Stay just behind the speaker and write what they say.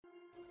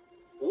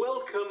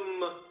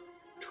Welcome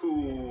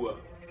to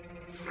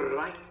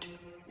Fright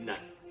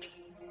Night.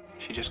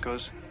 She just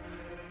goes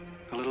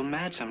a little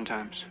mad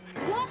sometimes.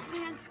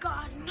 Wolfman's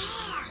got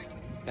nards.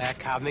 They're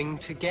coming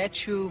to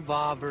get you,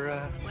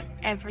 Barbara.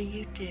 Whatever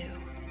you do,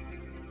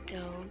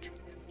 don't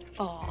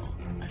fall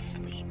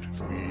asleep.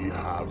 We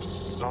have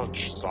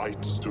such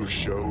sights to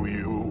show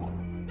you.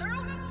 They're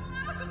all gonna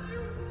laugh at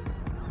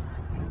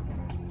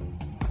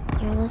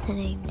you. You're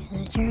listening to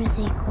the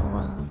Jersey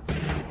Ghouls.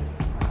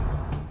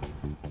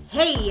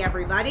 Hey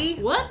everybody!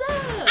 What's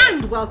up?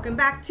 And welcome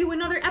back to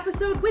another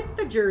episode with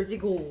the Jersey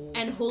Ghouls.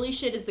 And holy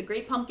shit, is the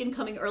Great Pumpkin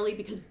coming early,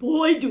 because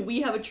boy, do we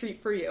have a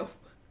treat for you.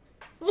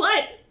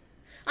 What?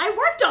 I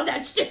worked on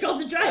that shtick on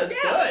the drive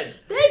That's down. good.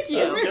 Thank you.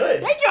 That's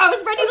good. Thank you. I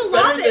was ready to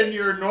love Better it. than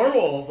your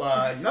normal.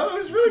 No, that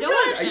was really You know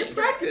good. what? You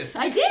practiced.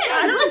 I did.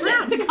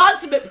 Listen, the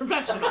consummate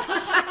professional.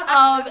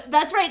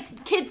 That's right,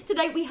 kids.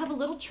 Tonight we have a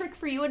little trick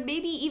for you, and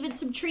maybe even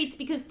some treats,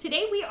 because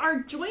today we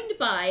are joined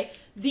by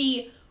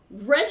the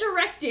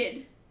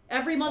resurrected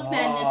Every Month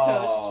Madness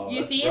host. You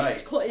that's see, right.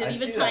 it I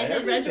even see ties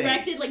that. in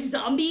resurrected like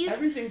zombies.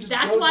 Everything just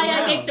That's goes why I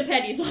around. make the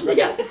pennies on the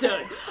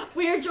episode.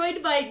 We are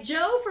joined by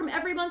Joe from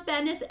Every Month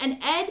Madness and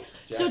Ed.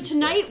 So Jackie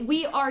tonight Smith.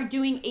 we are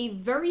doing a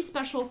very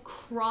special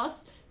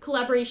cross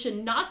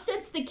collaboration, not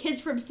since the kids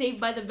from Saved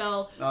by the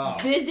Bell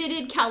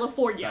visited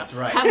California. That's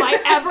right. Have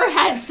I ever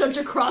had such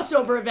a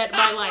crossover event in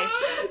my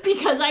life?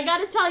 Because I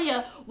gotta tell you,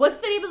 what's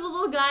the name of the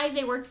little guy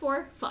they worked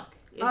for? Fuck.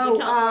 In the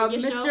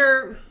California show?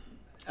 Mr.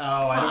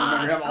 Oh, I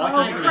don't remember him. All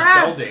I can think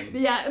crap. of is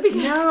Belding. Yeah,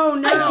 because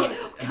No.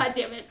 God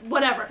damn it.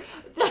 Whatever.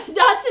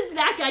 Not since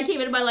that guy came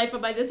into my life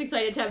am I this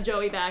excited to have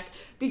Joey back,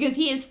 because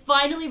he is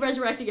finally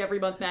resurrecting Every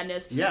Month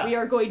Madness. Yeah. We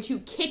are going to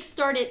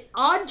kickstart it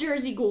on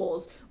Jersey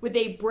Ghouls with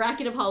a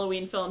bracket of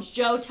Halloween films.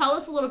 Joe, tell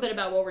us a little bit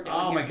about what we're doing.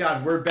 Oh here. my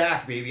God, we're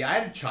back, baby. I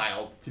had a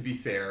child. To be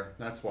fair,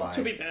 that's why.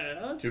 To be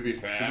fair. To be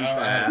fair,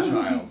 I had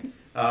a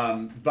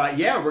child. But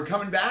yeah, we're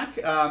coming back,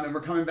 and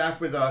we're coming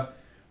back with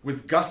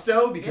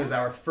gusto, because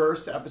our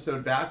first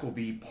episode back will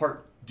be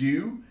part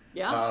 2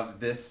 of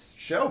this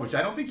show, which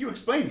I don't think you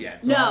explained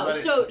yet. So I'll No, let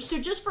it- so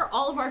just for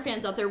all of our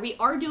fans out there, we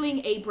are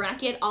doing a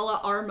bracket a la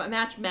our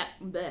March.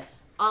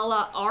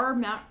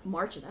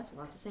 That's a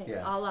lot to say.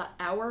 Yeah. A la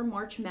our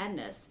March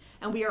Madness,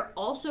 and we are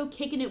also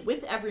kicking it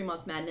with Every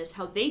Month Madness,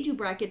 how they do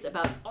brackets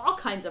about all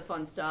kinds of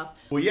fun stuff.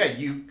 Well, yeah,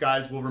 you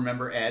guys will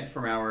remember Ed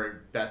from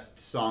our Best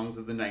Songs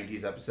of the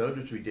 90s episode,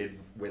 which we did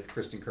with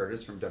Kristen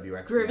Curtis from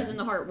WXPN. Groove is in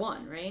the Heart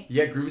won, right?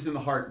 Yeah, Groove is in the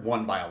Heart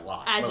won by a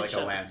lot, As by it like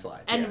should. a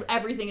landslide. And yeah.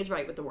 everything is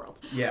right with the world.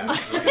 Yeah,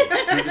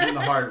 right. Groove is in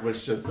the Heart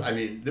was just, I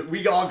mean,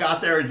 we all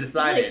got there and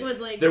decided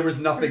there was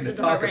nothing to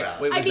talk about.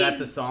 Wait, was I that mean-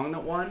 the song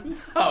that won?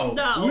 Oh,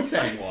 No.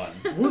 Wu-Tang won.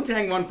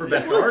 Wu-Tang won for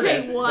Best Wu-Tang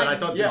Artist, won. but I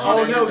thought Yeah, the oh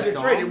song no, was the that's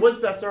song. right. It was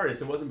Best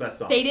Artist. It wasn't Best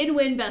Song. They didn't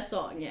win Best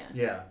Song, yeah.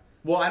 Yeah.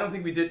 Well, I don't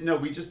think we did. No,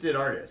 we just did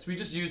Artists. We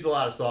just used a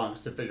lot of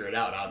songs to figure it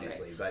out,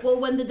 obviously. But Well,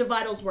 when the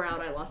Dividals were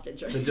out, I lost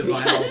interest. the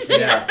because Divinals,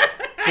 yeah.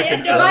 Took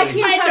an If I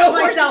early- can't touch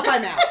myself,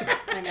 I'm out.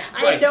 I'm out.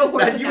 I had no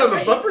horse Matt, in you that have a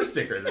race. bumper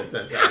sticker that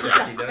says that,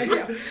 Jackie,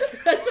 don't you?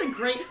 That's a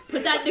great.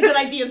 Put that in the Good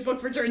Ideas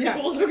book for Jersey Yeah.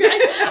 Ghouls, okay?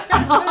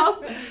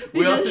 We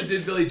Because- also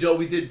did Billy Joel.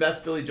 We did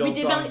Best Billy Joel We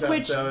did Songs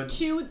which episode.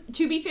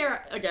 to be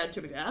fair, is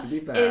To be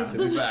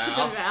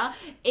fair.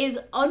 is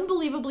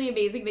unbelievably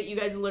amazing that you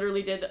guys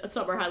literally did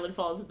Summer Highland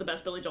Falls as the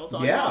best Billy Joel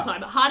song Yeah. of all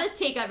time. Hottest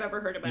take I've ever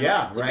heard in my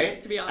Yeah, life.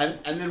 right? To be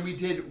honest. And then we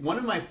did one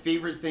of my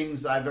favorite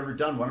things I've ever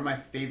done, one of my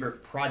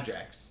favorite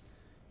projects,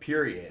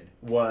 period,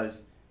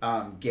 was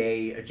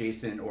gay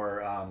adjacent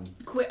or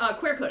Queer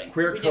coding.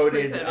 queer We did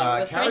coded with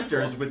Fright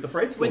characters School. with the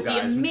Fright School with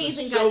guys. the which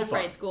amazing was guys so of fun.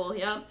 Fright School,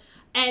 yeah.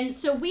 And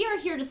so we are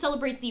here to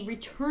celebrate the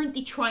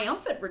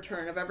triumphant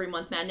return of Every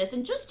Month Madness,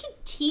 and just to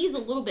tease a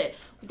little bit,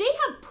 they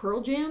have Pearl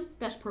Jam,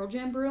 Best Pearl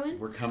Jam brewing.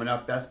 We're coming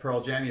up, Best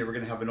Pearl Jam. Yeah, we're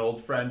going to have an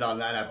old friend on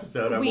that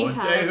episode. I We won't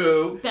have say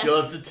who. Best-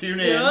 You'll have to tune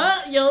in.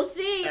 Yeah, you'll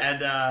see. And,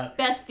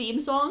 Best theme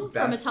song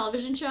from a Best-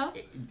 television show.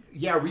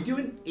 yeah, are we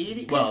doing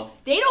 80? Well,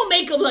 They don't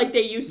make them like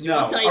they used to. no.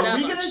 I'll tell you Are that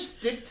we much. going to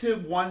stick to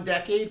one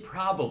decade?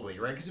 Probably,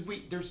 right? Because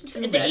if there's too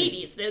in the many.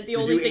 80s, they're the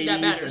We only do thing that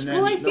 80s matters. and then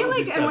Well, I feel we'll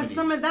do like, and with 70s.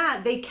 some of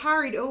that, they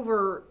carried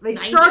over. They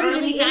 90s, started in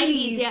early the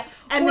 90s, 80s, yeah.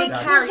 and Or they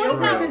That's carried true.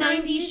 over What to about the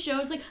 90s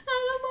shows like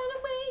I don't want to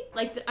wait?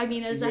 Like, I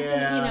mean, is that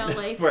Yeah.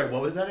 like? Right,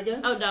 what was that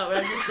again? Oh no,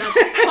 that's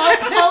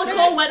Paul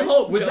Cole went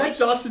home. Was Joey. that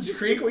Dawson's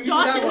Creek? What you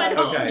Dawson just went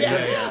home, Okay,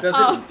 yes. yeah.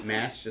 Doesn't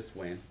MASH just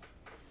win?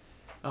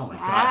 Oh my Wow.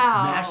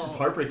 God, MASH is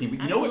heartbreaking.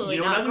 But you know what? Absolutely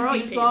You know not. another Growing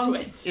theme pains song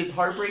wins. is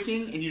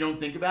heartbreaking, and you don't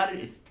think about it.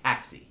 Is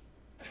Taxi.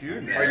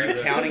 Are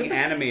you counting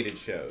animated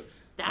shows?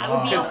 That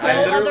would be a Oh. whole I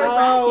literally- other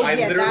Oh, I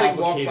yeah, literally that's-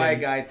 walked by a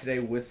guy today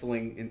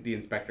whistling in the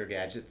Inspector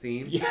Gadget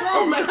theme. Yeah.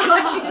 Oh my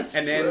God.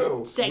 And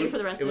then Sang it for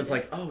the rest it of was the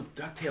like, oh,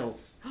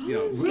 DuckTales, you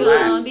know,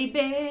 Zombie slaps.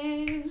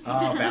 bears.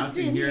 Oh,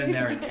 bouncing here and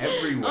there and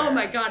everywhere. Oh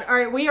my God! All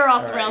right, we are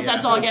off the All rails. right, yeah.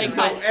 That's all getting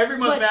So cut. Every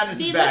Month But Madness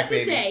is needless back,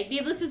 to baby.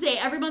 Needless to say,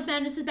 Every Month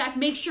Madness is back.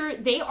 Make sure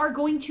they are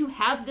going to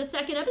have the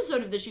second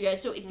episode of this, you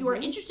guys. So if you are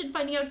interested in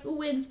finding out who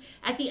wins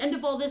at the end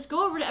of all this,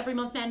 go over to Every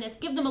Month Madness,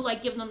 give them a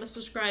like, give them a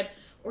subscribe.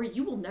 or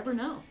you will never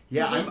know.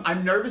 Yeah,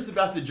 I'm nervous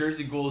about the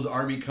Jersey Ghouls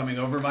army coming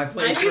over my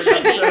place. As you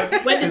should be.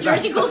 When the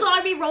Jersey Ghouls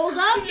army rolls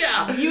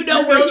up, you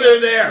know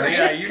they're there. Right?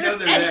 Yeah, you know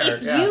they're and there.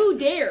 And if you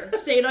dare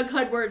say an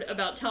uncut word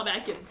about Tom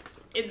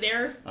Atkins in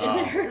their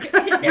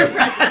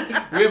presence,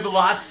 we have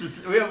lots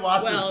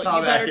of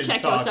Tom Atkins you better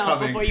check talk yourself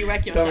coming, before you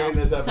wreck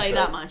yourself. I'll tell you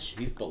that much.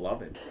 He's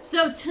beloved.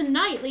 So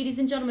tonight, ladies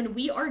and gentlemen,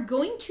 we are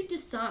going to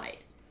decide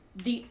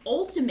the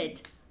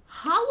ultimate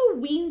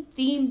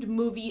Halloween-themed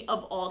movie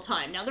of all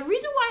time. Now, the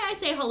reason why I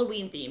say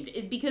Halloween-themed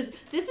is because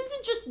this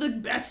isn't just the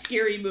best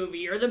scary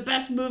movie or the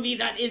best movie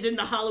that is in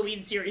the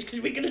Halloween series,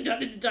 because we could have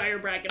done an entire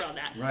bracket on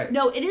that. Right.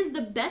 No, it is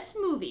the best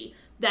movie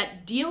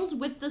that deals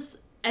with this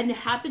and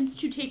happens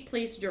to take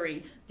place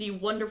during the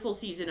wonderful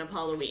season of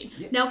Halloween.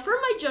 Yeah. Now, for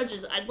my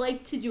judges, I'd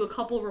like to do a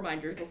couple of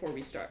reminders before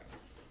we start.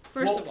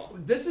 First of all,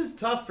 this is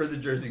tough for the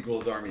Jersey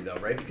Ghouls army, though,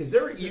 right? Because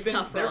there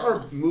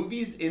are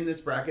movies in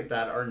this bracket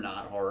that are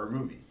not horror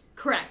movies.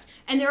 Correct.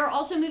 And there are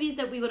also movies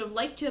that we would have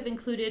liked to have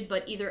included,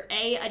 but either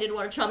A, I didn't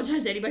want to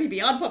traumatize anybody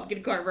beyond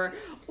Pumpkin Carver,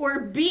 or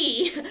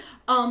B,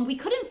 we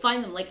couldn't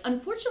find them. Like,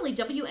 unfortunately,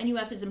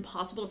 WNUF is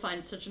impossible to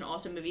find such an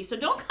awesome movie, so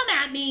don't come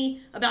at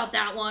me about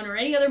that one or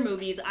any other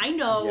movies. I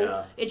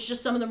know it's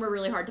just some of them are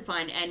really hard to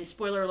find, and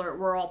spoiler alert,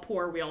 we're all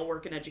poor, we all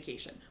work in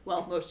education.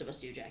 Well, most of us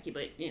do, Jackie,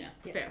 but,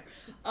 fair.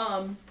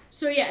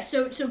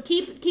 So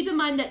keep in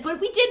mind that, but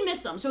we did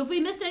miss some. So if we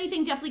missed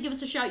anything, definitely give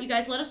us a shout, you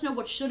guys. Let us know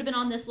what should have been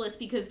on this list,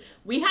 because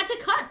we had to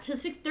cut to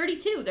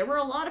 632. There were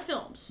a lot of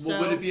films. So.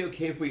 Well, would it be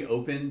okay if we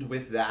opened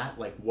with that,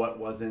 like what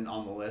wasn't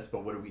on the list,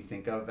 but what do we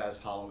think of as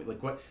Halloween?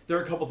 Like what? There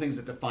are a couple things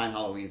that define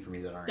Halloween for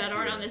me that aren't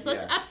on this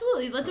list. Yeah.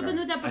 Absolutely. Let's open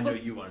with that. I know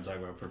you want to talk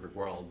about Perfect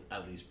World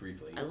at least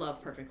briefly. I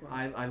love Perfect World.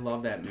 I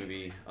love that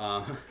movie.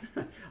 I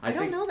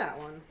don't know that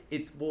one.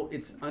 It's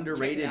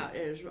underrated. Check it out.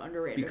 It is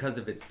underrated because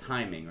of its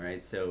timing,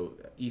 right? So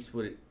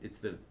Eastwood, it's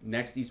the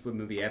next Eastwood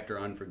movie after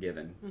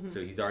Unforgiven. Mm-hmm.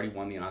 So he's already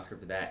won the Oscar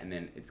for that, and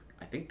then it's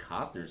I think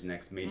Costner's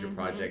next major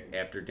project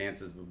after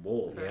Dances with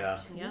Wolves.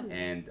 Yeah.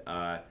 And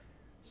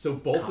so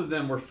both of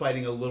them were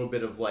fighting a little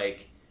bit of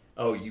like,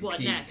 oh, you what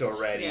peaked next?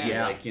 already,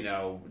 yeah. Like you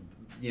know.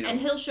 And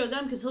he'll show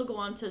them because he'll go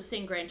on to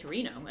sing Gran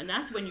Torino, and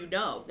that's when you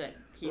know that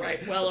he's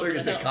well over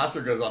They're the gonna hill. say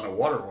Costner goes on to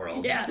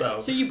Waterworld. Yeah.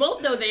 So you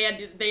both know they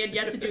had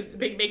yet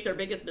to make their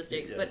biggest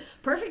mistakes. Yeah. But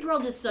Perfect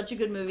World is such a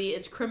good movie.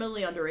 It's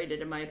criminally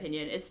underrated in my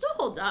opinion. It still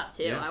holds up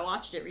too. Yeah. I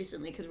watched it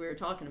recently because we were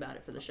talking about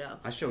it for the show.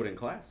 I showed it in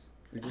class.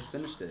 We just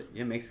finished it.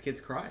 Yeah, it makes kids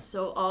cry.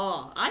 So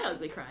I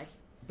ugly cry.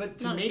 But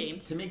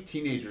to make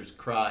teenagers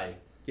cry.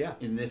 Yeah.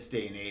 In this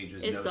day and age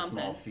is no something.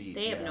 Small feat.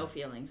 They have no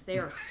feelings. They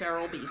are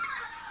feral beasts.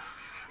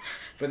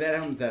 But that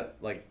comes at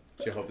like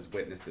Jehovah's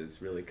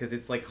Witnesses, really, because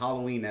it's like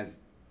Halloween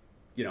as,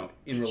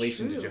 in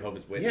relation to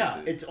Jehovah's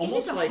Witnesses. Yeah, it's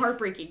almost like a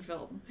heartbreaking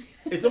film.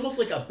 It's almost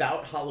like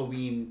about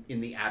Halloween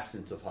in the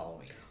absence of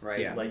Halloween,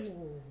 right? Yeah. Like,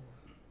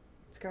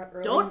 it's got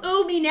early. Don't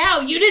owe me now.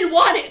 You didn't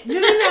want it.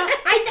 No.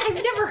 I've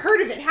never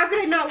heard of it. How could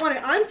I not want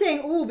it? I'm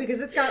saying ooh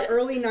because it's got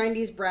early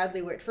 '90s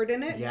Bradley Whitford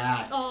in it.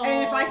 Yes.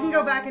 And if I can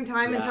go back in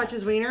time and touch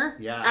his wiener,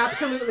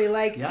 absolutely.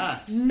 Like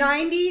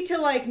 90 to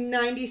like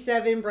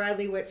 97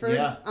 Bradley Whitford.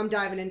 Yeah. I'm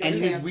diving into. And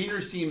his his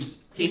wiener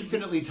seems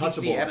infinitely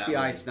touchable. He's the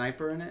FBI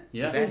sniper in it.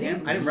 Yeah. Is that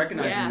him? I didn't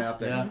recognize him out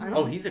there. Yeah.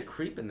 Oh, he's a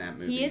creep in that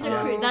movie. He is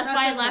a creep. That's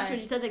why I laughed when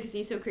you said that because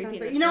he's so creepy.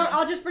 You know what?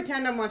 I'll just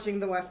pretend I'm watching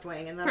The West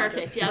Wing and then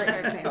perfect.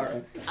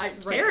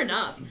 Perfect. Fair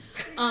enough.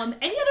 Any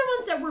other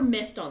ones that were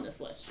missed on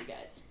this list, you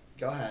guys?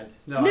 Go ahead.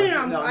 No.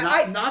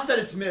 Not that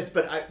it's missed,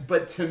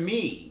 but to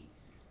me,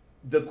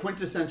 the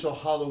quintessential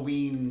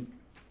Halloween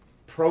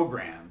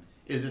program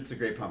is It's a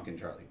Great Pumpkin,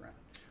 Charlie Brown.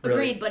 Really.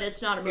 Agreed, but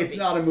it's not a movie. It's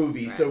not a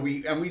movie, right. So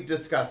we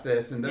discussed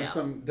this, and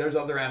there's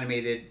other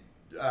animated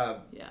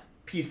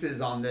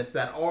pieces on this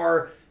that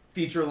are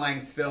feature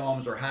length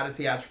films or had a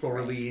theatrical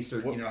release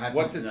or had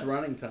what's its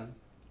running time?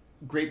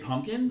 Great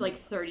Pumpkin? Like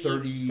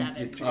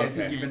 37. I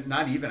think even,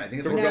 not even. I think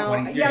it's over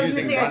 20. Yeah, I was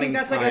going to say, I think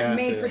that's like a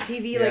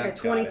made-for-TV, like a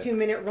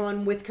 22-minute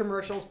run with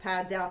commercials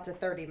pads out to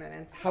 30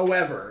 minutes.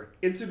 However,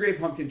 It's a Great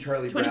Pumpkin,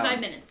 Charlie 25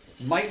 Brown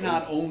minutes. Might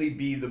not only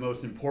be the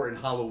most important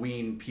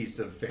Halloween piece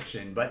of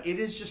fiction, but it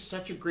is just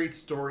such a great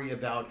story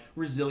about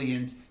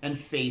resilience and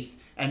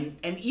faith and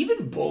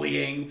even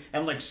bullying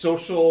and like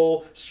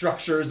social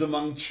structures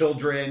among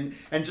children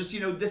and just,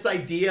 this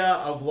idea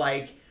of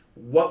like,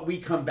 what we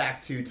come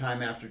back to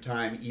time after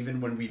time, even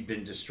when we've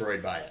been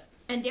destroyed by it.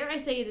 And dare I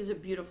say it is a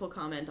beautiful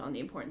comment on the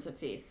importance of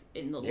faith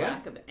in the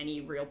lack of any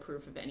real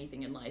proof of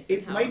anything in life.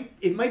 It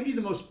might be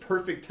the most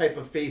perfect type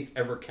of faith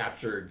ever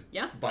captured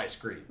by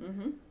screen.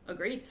 Mm-hmm.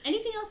 Agreed.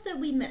 Anything else that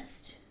we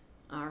missed?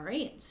 All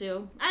right.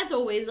 So, as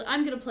always,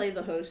 I'm going to play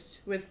the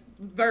host with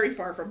very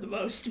far from the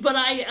most, but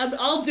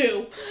I'll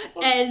do.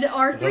 And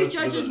our three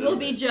judges will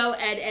be Joe,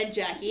 Ed, and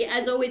Jackie.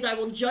 As always, I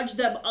will judge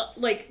them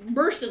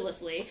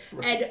mercilessly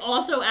and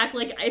also act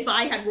like if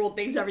I had ruled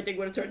things, everything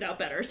would have turned out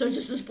better. So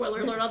just a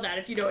spoiler alert on that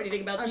if you know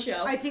anything about the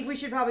show. I think we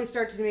should probably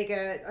start to make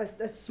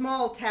a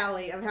small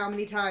tally of how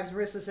many times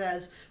Marissa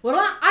says, well,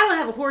 I don't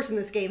have a horse in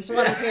this game, so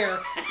I don't care.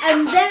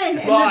 And then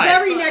in the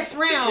very next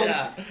round,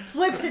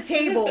 flips a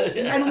table,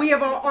 and we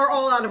are all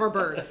all out of our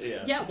birds.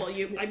 Yeah, well,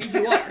 you are,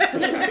 for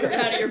the record,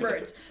 out of your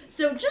birds.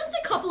 So just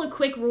a couple of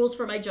quick rules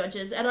for my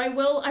judges, and I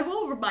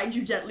will remind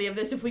you gently of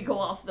this if we go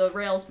off the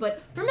rails,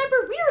 but remember,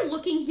 we are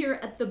looking here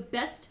at the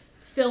best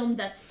film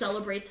that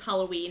celebrates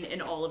Halloween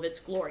in all of its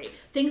glory.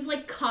 Things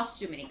like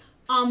costuming,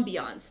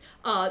 ambiance,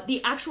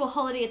 the actual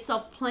holiday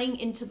itself playing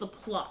into the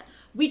plot.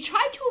 We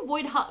tried to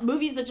avoid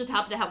movies that just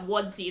happen to have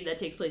one scene that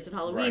takes place in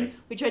Halloween. Right.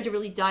 We tried to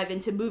really dive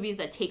into movies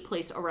that take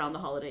place around the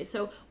holiday.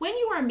 So when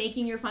you are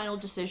making your final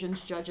decisions,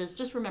 judges,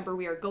 just remember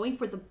we are going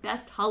for the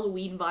best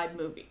Halloween vibe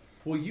movie.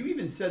 Well, you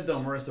even said, though,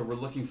 Marissa, we're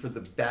looking for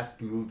the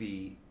best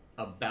movie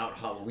about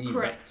Halloween.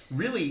 Correct. But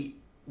really,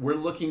 we're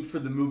looking for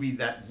the movie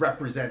that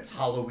represents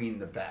Halloween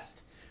the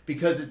best.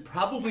 Because it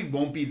probably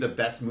won't be the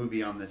best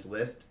movie on this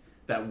list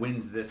that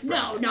wins this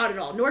bracket. No, not at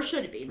all. Nor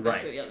should it be the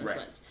best movie on this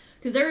list.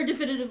 Because there are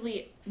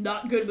definitively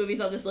not good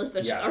movies on this list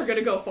that are going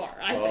to go far,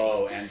 I think.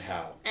 Oh, and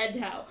how. And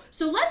how.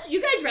 So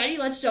you guys ready?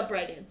 Let's jump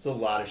right in. There's a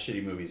lot of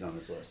shitty movies on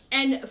this list.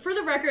 And for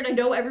the record, I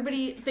know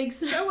everybody thinks...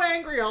 So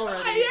angry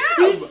already. I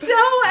am! He's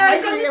so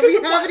angry and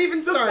we haven't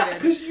even started.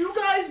 Because you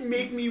guys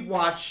make me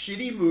watch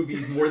shitty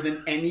movies more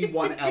than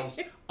anyone else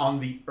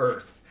on the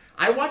earth.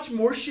 I watch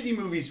more shitty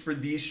movies for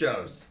these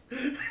shows.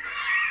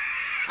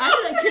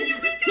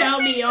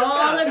 Tell me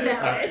all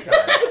about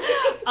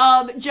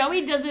it.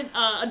 Joey doesn't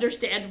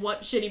understand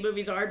what shitty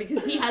movies are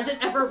because he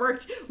hasn't ever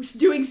worked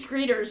doing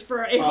screeners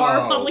for a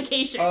horror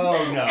publication. Oh,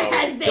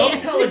 no. Don't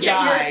tell a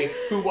guy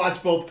who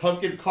watched both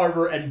Pumpkin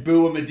Carver and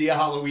Boo and Medea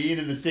Halloween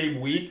in the same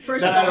week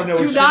First that of all, I don't know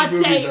what shitty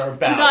movies are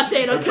about. Do not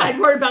say an unkind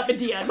word about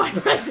Medea in my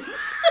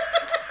presence.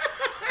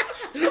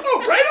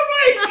 Oh, right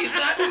away!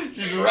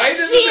 She's right in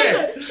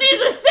the mix. She's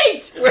a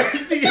saint!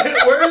 Where's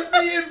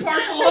the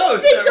impartial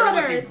host that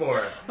we're looking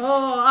for?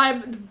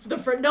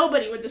 Oh,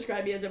 nobody would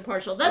describe me as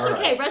impartial. That's all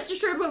okay. Right. Rest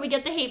assured, when we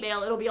get the hate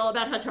mail, it'll be all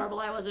about how terrible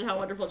I was and how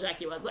wonderful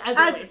Jackie was.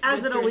 As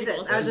it always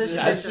is.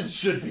 As it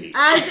should be.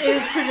 As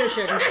is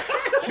tradition.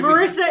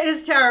 Marissa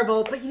is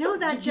terrible, but you know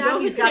that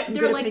Jackie's got some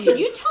good opinions. Can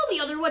you tell the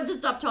other one to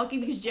stop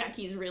talking because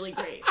Jackie's really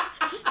great?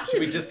 Should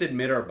we just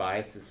admit our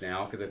biases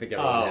now? Because I think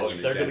everyone has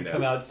an they're agenda. going to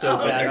come out so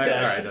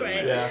fast. All right, doesn't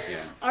matter.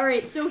 Yeah. All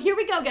right, so here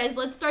we go, guys.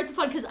 Let's start the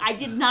fun because I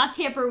did not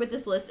tamper with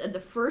this list, and the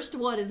first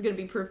one is going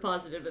to be proof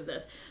positive of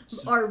this.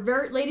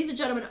 Ladies and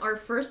gentlemen, our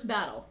first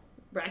battle,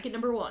 bracket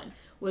number 1,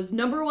 was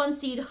number 1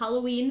 seed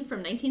Halloween from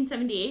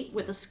 1978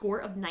 with a score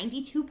of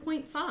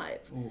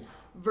 92.5.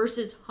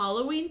 Versus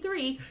Halloween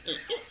 3,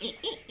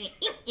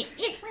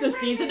 The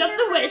Season of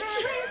the Witch,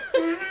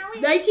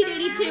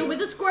 1982 with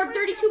a score of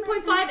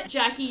 32.5.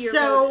 Jackie,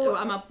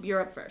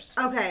 you're up first.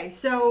 Okay,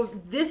 so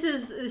this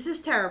is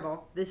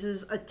terrible. This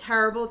is a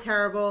terrible,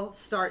 terrible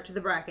start to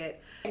the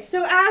bracket.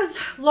 So as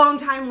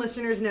longtime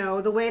listeners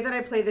know, the way that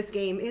I play this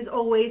game is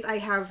always I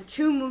have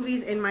 2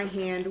 movies in my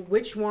hand.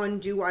 Which one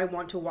do I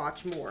want to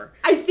watch more?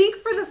 I think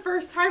for the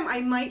first time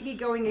I might be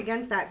going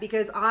against that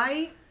because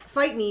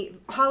Fight me,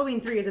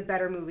 Halloween 3 is a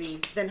better movie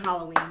than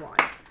Halloween 1.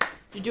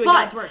 You're doing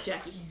God's work,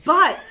 Jackie.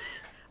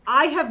 But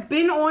I have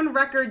been on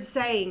record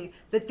saying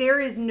that there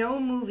is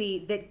no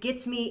movie that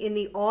gets me in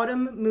the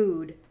autumn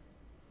mood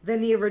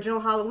than the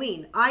original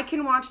Halloween. I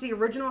can watch the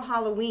original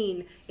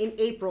Halloween in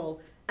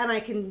April and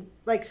I can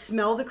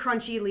smell the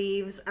crunchy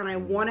leaves and I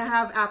want to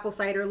have apple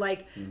cider.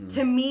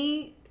 To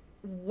me,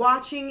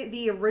 watching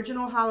the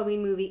original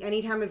Halloween movie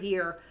any time of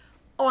year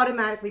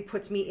automatically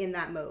puts me in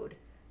that mode.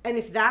 And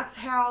if that's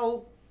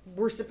how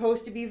we're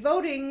supposed to be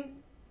voting,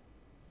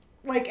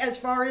 as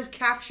far as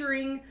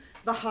capturing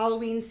the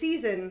Halloween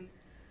season,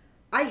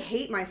 I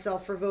hate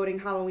myself for voting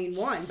Halloween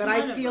 1, but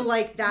I feel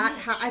like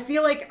I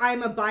feel like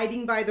I'm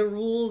abiding by the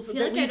rules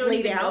that we've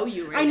laid out. Know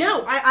you right I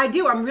know, now. I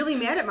do. I'm really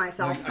mad at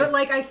myself, but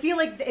I feel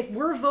like if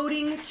we're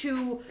voting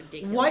to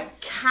what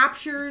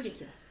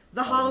captures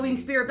the Halloween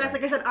spirit best,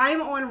 like I said,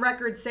 I'm on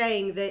record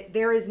saying that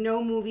there is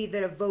no movie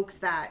that evokes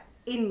that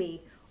in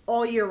me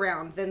all year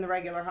round than the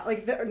regular,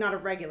 not a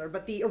regular,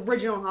 but the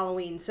original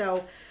Halloween.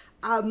 So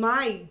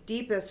my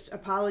deepest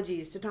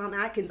apologies to Tom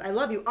Atkins. I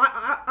love you.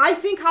 I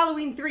think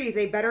Halloween 3 is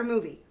a better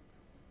movie.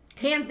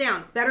 Hands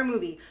down, better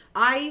movie.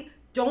 I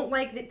don't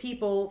like that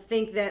people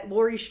think that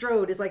Laurie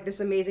Strode is this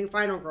amazing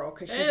final girl,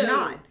 because she's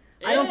not.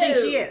 I don't think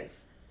she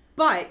is.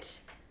 But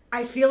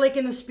I feel like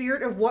in the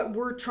spirit of what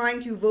we're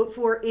trying to vote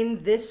for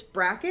in this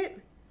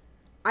bracket,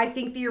 I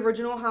think the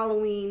original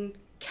Halloween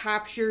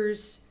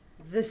captures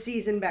the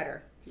season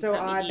better. So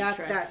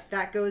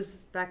that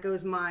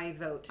goes my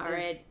vote. All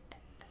right.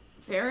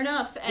 Fair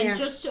enough. And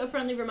just a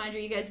friendly reminder,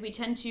 you guys, we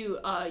tend to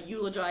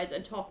eulogize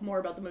and talk more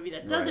about the movie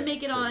that doesn't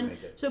make it on.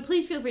 So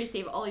please feel free to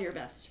save all your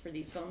best for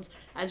these films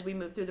as we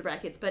move through the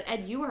brackets. But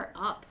Ed, you are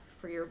up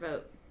for your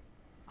vote.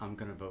 I'm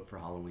going to vote for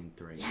Halloween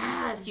 3.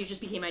 Yes, you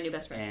just became my new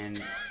best friend.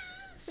 And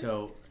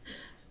so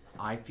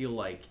I feel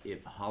like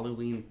if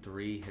Halloween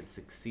 3 had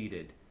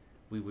succeeded,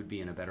 we would be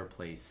in a better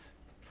place.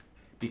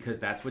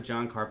 Because that's what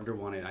John Carpenter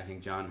wanted. I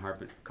think John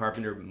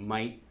Carpenter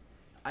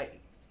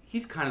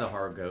he's kind of the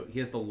horror goat. He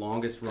has the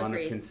longest run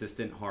of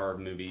consistent horror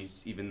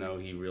movies, even though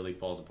he really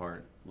falls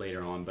apart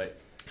later on.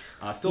 But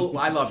still,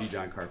 I love you,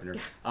 John Carpenter.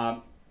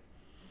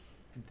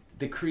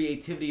 the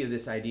creativity of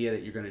this idea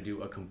that you're going to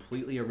do a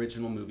completely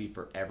original movie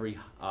for every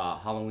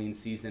Halloween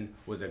season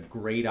was a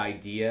great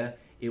idea.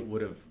 It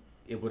would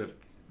have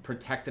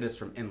protected us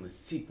from endless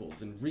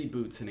sequels and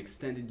reboots and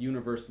extended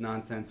universe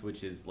nonsense,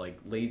 which is like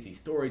lazy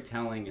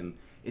storytelling, and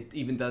it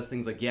even does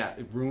things like,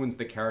 it ruins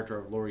the character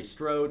of Laurie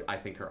Strode. I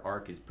think her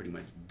arc is pretty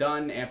much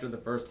done after the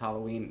first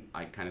Halloween.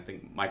 I kind of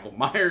think Michael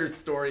Myers'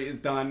 story is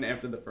done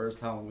after the first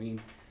Halloween.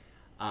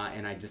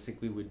 And I just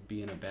think we would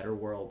be in a better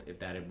world if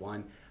that had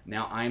won.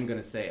 Now, I'm going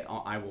to say,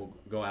 I will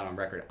go out on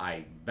record,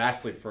 I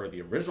vastly prefer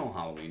the original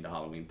Halloween to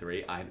Halloween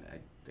 3. I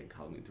think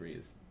Halloween 3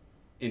 is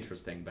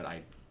interesting, but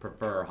I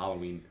prefer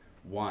Halloween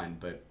 1.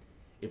 But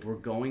if we're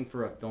going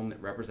for a film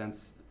that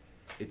represents,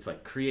 it's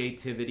like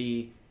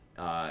creativity,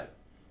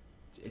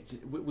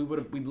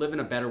 we'd live in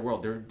a better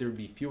world. There'd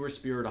be fewer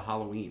Spirit of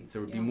Halloweens.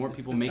 There would be more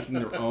people making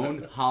their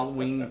own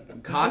Halloween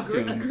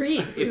costumes.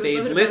 Agreed. If they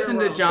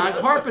listened to John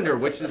Carpenter,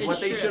 which is what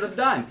they should have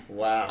done.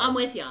 Wow. I'm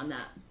with you on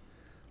that.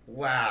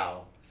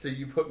 Wow. So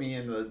you put me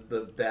in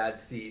the bad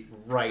seat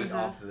right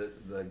off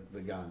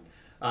the gun.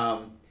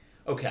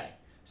 Okay.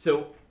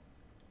 So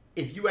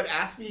if you had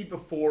asked me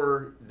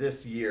before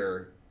this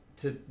year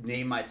to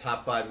name my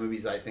top 5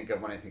 movies I think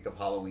of when I think of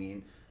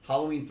Halloween,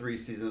 Halloween 3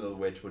 Season of the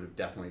Witch would have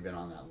definitely been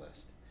on that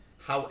list.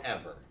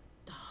 However,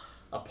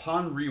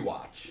 upon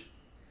rewatch,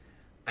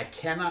 I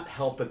cannot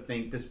help but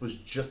think this was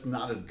just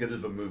not as good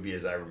of a movie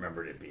as I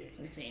remembered it being. It's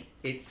insane.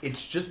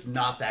 It's just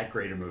not that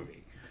great a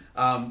movie.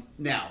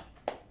 Now,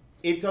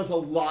 it does a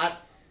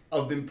lot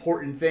of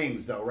important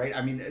things, though, right?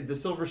 I mean, the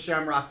Silver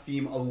Shamrock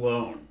theme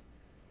alone.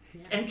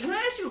 Yeah. And can I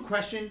ask you a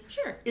question?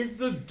 Sure. Is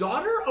the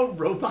daughter a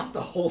robot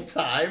the whole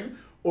time?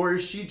 Or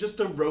is she just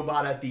a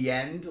robot at the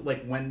end,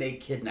 like when they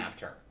kidnapped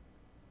her?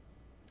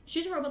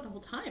 She's a robot the whole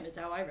time, is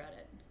how I read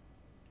it.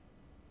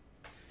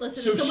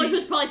 Listen, so someone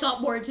who's probably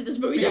thought more into this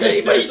movie than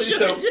anybody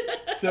should.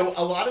 So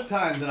a lot of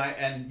times,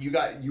 and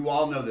you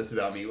all know this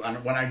about me.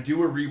 When I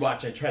do a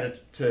rewatch, I try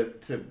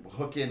to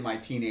hook in my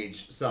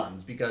teenage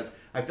sons because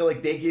I feel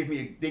like they give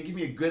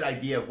me a good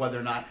idea of whether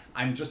or not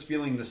I'm just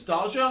feeling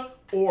nostalgia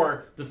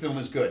or the film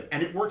is good,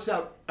 and it works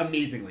out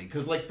amazingly.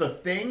 Because like The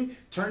Thing,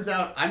 turns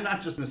out I'm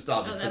not just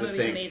nostalgic for The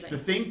Thing. Amazing. The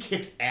Thing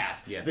kicks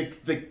ass. Yes.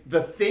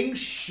 The Thing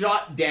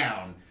shut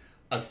down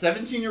a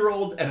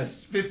 17-year-old and a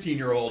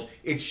 15-year-old.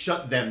 It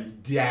shut them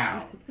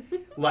down,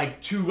 like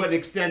to an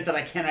extent that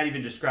I cannot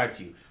even describe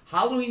to you.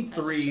 Halloween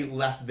 3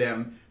 left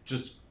them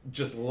just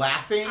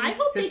laughing. I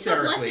hope they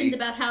took lessons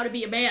about how to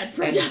be a man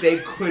from and they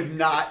could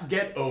not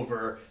get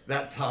over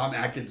that Tom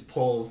Atkins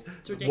pulls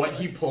what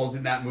he pulls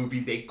in that movie.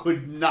 They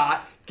could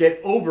not get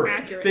over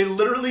it. They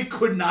literally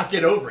could not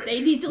get over it.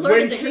 They need to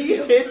learn when he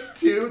hits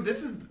two.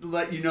 This is to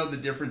let you know the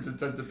difference in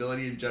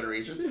sensibility in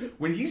generations.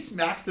 When he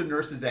smacks the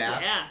nurse's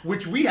ass,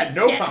 which we had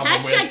no problem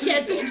with. Hashtag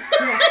canceled.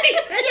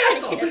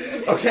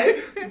 Canceled.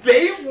 Okay,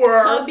 they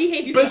were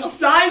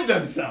beside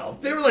themselves.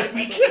 They were like,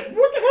 "We can't.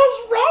 What the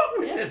hell's wrong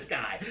with this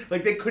guy?"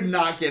 Like they could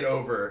not get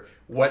over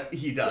what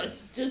he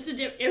does.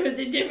 It was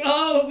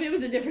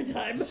a different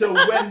time. So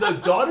when the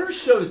daughter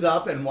shows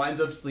up and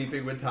winds up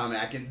sleeping with Tom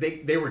Atkins,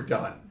 they were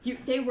done.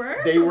 They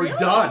were? They were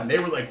done. They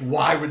were like,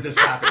 why would this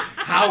happen?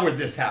 How would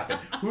this happen?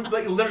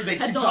 Literally, they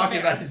keep talking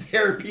about his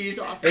hairpiece.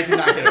 They did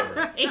not get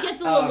over it. It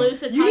gets a little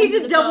loose at times. You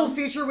need to double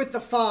feature with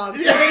The Fog.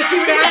 So they do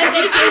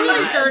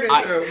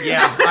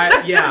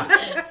Yeah.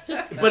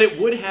 But it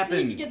would happen. So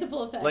you can get the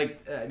full effect.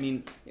 Like, I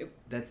mean,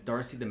 that's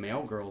Darcy the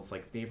Mail Girl's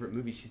like favorite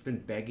movie. She's been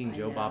begging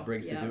Joe Bob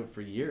Briggs to do it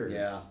for years.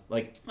 Yeah.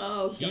 Like,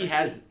 he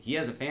has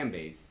a fan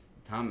base.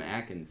 Tom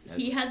Atkins.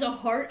 He has a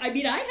heart. I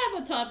mean, I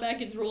have a Tom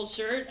Atkins roll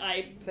shirt.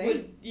 I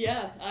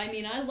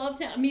mean, I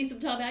love me some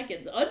Tom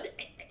Atkins.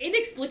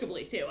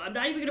 Inexplicably, too. I'm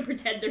not even going to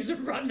pretend there's a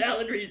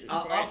valid reason for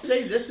it. I'll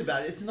say this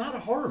about it. It's not a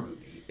horror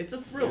movie. It's a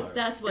thriller.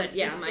 That's what,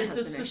 my husband it's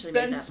a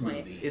suspense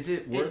movie. Is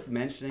it worth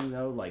mentioning,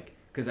 though? Like,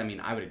 because, I mean,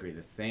 I would agree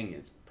The Thing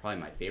is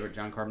probably my favorite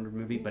John Carpenter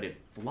movie, but it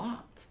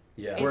flopped.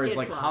 Yeah. Whereas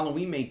like flop.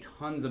 Halloween made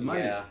tons of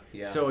money.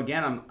 Yeah. So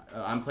again,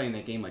 I'm playing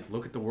that game like,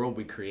 look at the world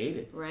we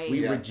created. Right.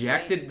 We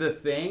rejected The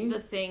Thing.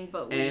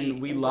 But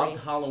we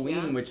loved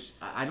Halloween, which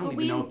I don't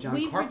even know if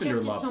John Carpenter loved. We've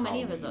rejected so many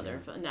Halloween, of his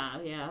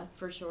other.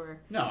 For sure.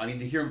 No, I mean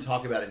to hear him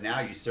talk about it now,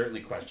 you certainly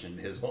question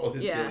his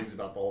feelings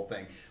about the whole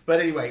thing. But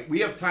anyway,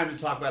 we have time to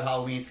talk about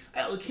Halloween.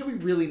 Can we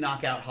really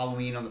knock out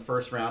Halloween on the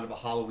first round of a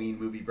Halloween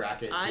movie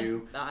bracket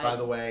too? By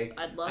the way,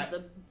 I'd love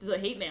the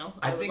hate mail.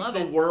 I think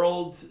the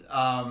world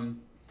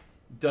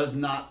does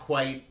not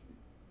quite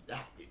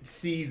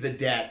see the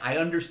debt. I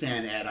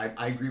understand, Ed.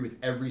 I agree with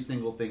every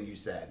single thing you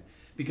said.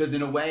 Because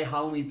in a way,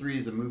 Halloween 3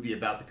 is a movie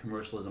about the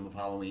commercialism of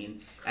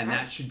Halloween. Correct. And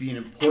that should be an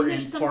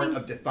important part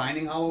of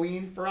defining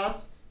Halloween for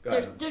us.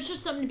 There's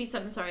just something to be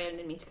said. I'm sorry, I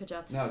didn't mean to cut you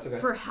off. No, it's okay.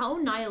 For how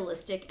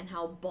nihilistic and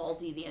how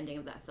ballsy the ending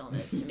of that film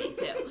is to me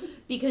too,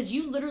 because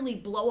you literally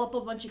blow up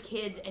a bunch of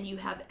kids and you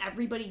have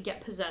everybody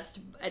get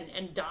possessed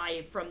and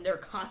die from their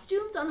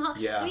costumes on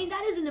Halloween. Yeah. I mean,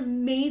 that is an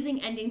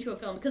amazing ending to a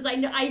film because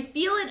I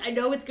feel it. I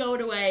know it's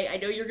going away. I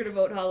know you're gonna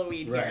vote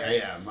Halloween. Right,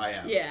 here. I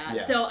am. Yeah.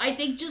 So I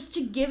think just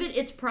to give it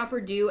its proper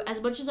due,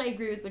 as much as I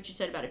agree with what you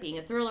said about it being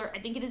a thriller, I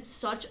think it is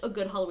such a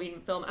good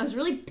Halloween film. I was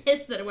really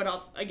pissed that it went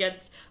off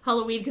against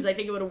Halloween because I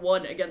think it would have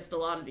won against a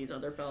lot of these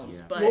other films.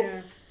 Yeah.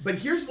 But but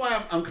here's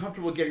why I'm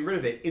comfortable getting rid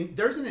of it.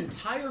 There's an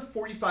entire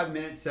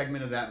 45-minute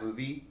segment of that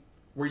movie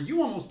where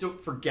you almost don't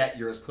forget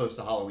you're as close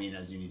to Halloween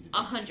as you need to be.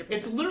 100%.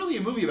 It's literally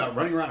a movie about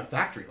running around a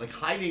factory, like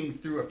hiding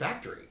through a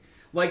factory.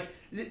 Like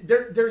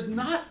there's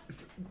not.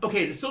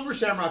 Okay, the Silver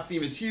Shamrock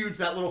theme is huge.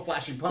 That little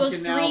flashing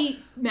pumpkin. Those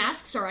three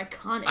masks are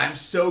iconic. I'm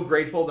so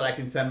grateful that I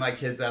can send my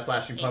kids that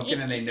flashing pumpkin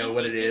and they know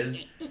what it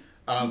is.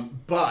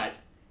 But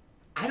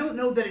I don't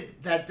know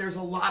that there's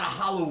a lot of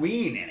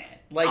Halloween in it.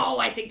 Like,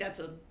 I think that's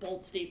a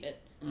bold statement.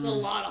 There's a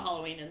lot of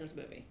Halloween in this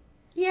movie.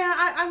 Yeah,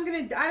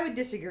 I would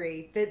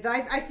disagree. That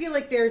I feel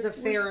like there's a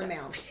fair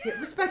amount. Yeah,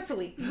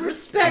 respectfully. To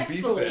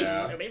be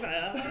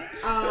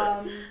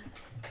fair.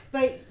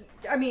 But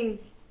I mean,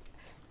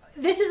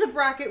 this is a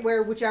bracket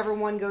where whichever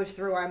one goes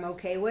through, I'm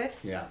okay with.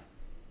 Yeah.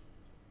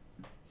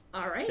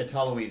 All right. It's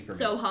Halloween for me.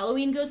 So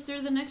Halloween goes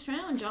through the next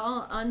round,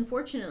 y'all.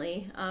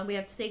 Unfortunately, we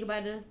have to say goodbye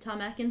to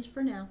Tom Atkins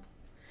for now.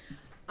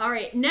 All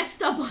right,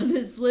 next up on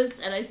this list,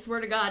 and I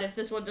swear to God, if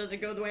this one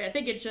doesn't go the way I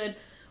think it should,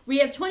 we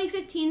have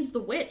 2015's The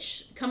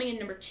Witch coming in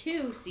number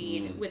 2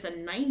 seed with a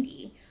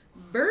 90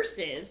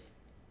 versus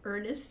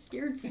Ernest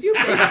Scared Stupid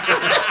from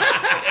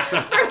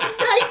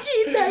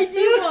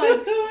 1991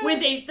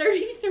 with a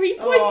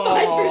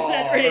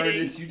 33.5% rating.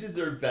 Ernest, you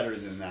deserve better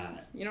than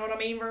that. You know what I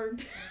mean,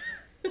 Vern?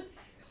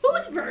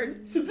 Who's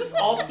Vern? So this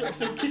also.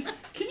 So can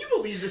you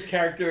believe this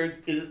character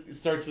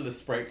starts with a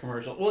Sprite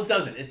commercial? Well, it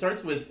doesn't. It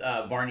starts with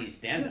Varney's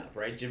stand-up,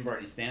 right? Jim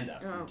Varney's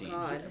stand-up routine.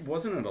 God.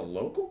 Wasn't it a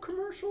local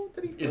commercial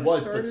that he first It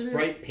was, started but in?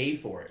 Sprite paid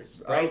for it.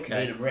 Sprite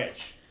made him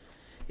rich.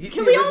 He's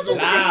Can the we all original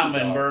just-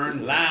 Lyman,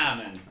 Vern,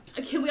 Lyman.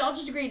 Can we all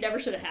just agree it never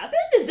should have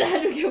happened? Is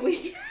that, can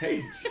we...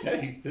 Hey,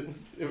 it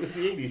was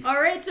the 80s.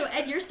 All right, so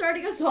Ed, you're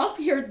starting us off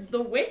here.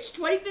 The Witch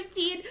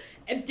 2015,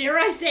 and dare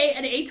I say,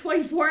 an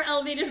A24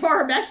 elevated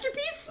horror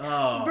masterpiece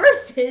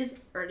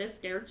versus Ernest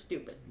Scared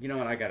Stupid. You know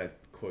what? I gotta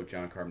quote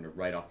John Carpenter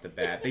right off the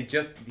bat. He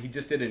just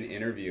did an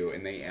interview,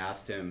 and they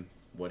asked him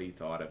what he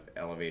thought of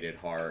elevated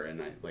horror,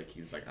 and he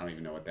was like, I don't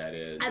even know what that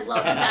is. I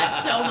loved that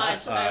so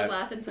much. I was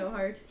laughing so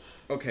hard.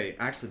 Okay,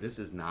 actually, this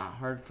is not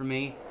hard for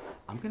me.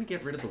 I'm gonna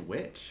get rid of The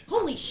Witch.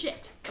 Holy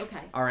shit. Okay.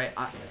 All right,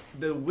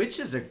 The Witch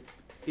is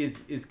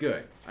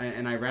good,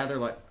 and I rather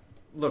like.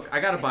 Look, I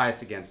got a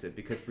bias against it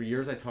because for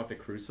years I taught The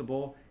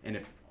Crucible, and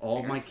if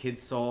all my kids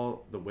saw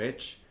The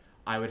Witch,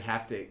 I would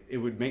have to. It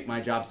would make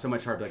my job so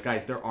much harder. Like,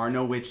 guys, there are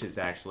no witches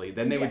actually.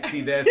 Then they would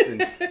see this,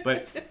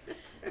 but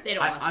they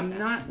don't. I'm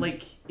not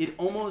like it.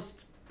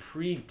 Almost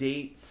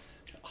predates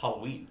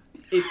Halloween.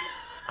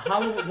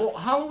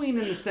 Halloween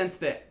in the sense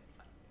that.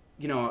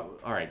 You know,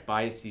 all right,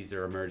 biases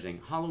are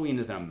emerging. Halloween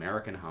is an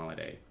American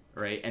holiday,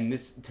 right? And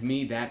this, to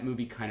me, that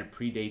movie kind of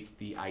predates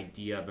the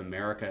idea of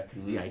America,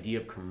 the idea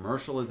of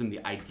commercialism,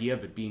 the idea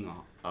of it being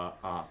a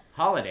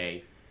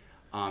holiday.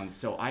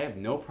 So I have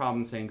no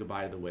problem saying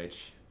goodbye to The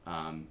Witch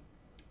and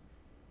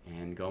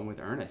going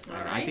with Ernest. All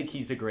right. I think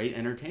he's a great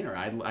entertainer.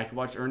 I could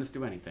watch Ernest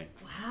do anything.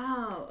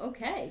 Wow,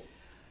 okay.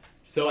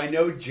 So I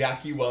know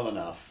Jackie well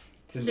enough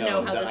to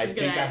know how that this I is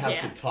gonna think I end, have yeah.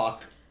 to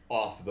talk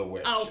off The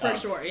Witch. Oh, for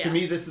sure, yeah. To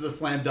me, this is a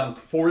slam dunk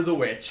for The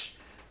Witch,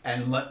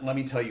 and let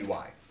me tell you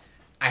why.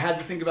 I had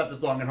to think about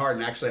this long and hard,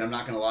 and actually, I'm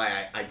not going to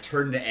lie, I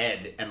turned to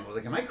Ed and was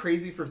like, am I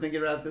crazy for thinking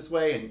about it this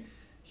way? And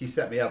he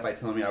set me up by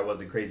telling me I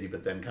wasn't crazy,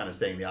 but then kind of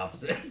saying the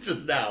opposite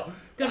just now.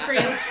 Good for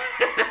you.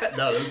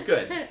 No, that was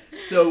good.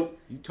 So,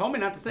 you told me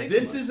not to say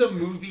this too much. is a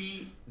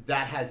movie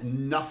that has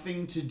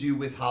nothing to do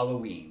with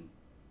Halloween,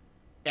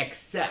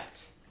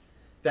 except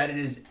that it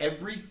is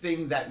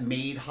everything that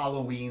made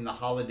Halloween the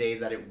holiday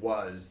that it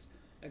was.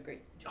 Agreed.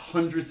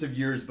 Hundreds of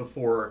years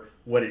before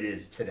what it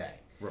is today.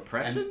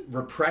 Repression? And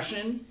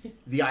repression,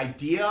 the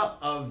idea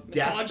of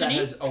death Misogyny?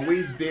 that has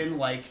always been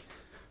like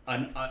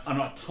an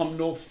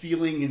autumnal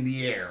feeling in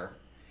the air.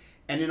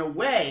 And in a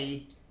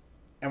way,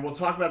 and we'll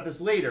talk about this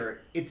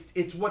later,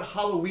 it's what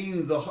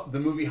Halloween, the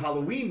movie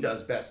Halloween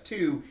does best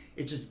too.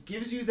 It just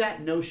gives you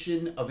that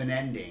notion of an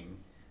ending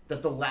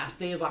that the last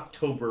day of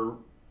October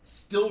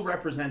still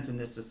represents in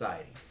this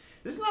society.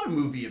 This is not a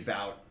movie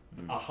about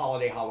a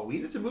holiday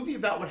Halloween. It's a movie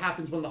about what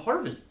happens when the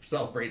harvest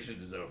celebration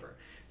is over.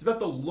 It's about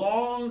the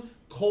long,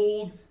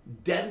 cold,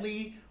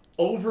 deadly,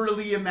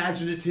 overly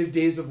imaginative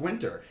days of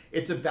winter.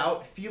 It's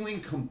about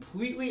feeling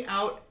completely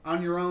out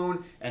on your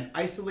own and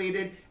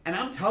isolated. And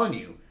I'm telling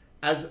you,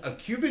 as a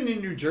Cuban in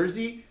New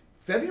Jersey,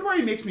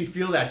 February makes me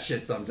feel that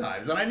shit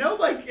sometimes. And I know,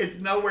 like, it's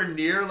nowhere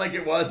near like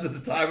it was at the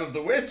time of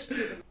The Witch.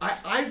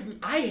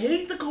 I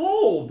hate the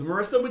cold,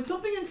 Marissa. With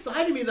something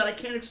inside of me that I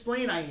can't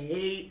explain, I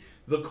hate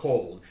the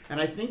cold. And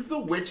I think The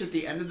Witch, at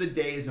the end of the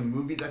day, is a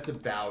movie that's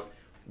about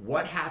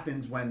what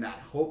happens when that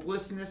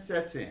hopelessness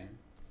sets in.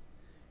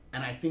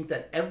 And I think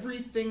that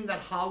everything that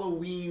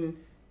Halloween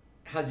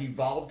has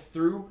evolved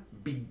through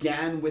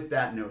began with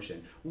that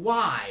notion.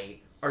 Why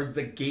are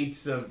the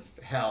gates of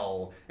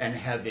hell and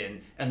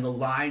heaven and the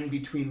line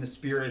between the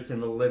spirits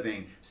and the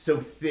living so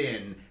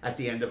thin at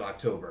the end of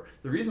October?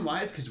 The reason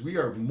why is because we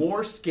are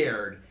more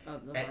scared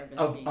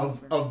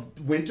of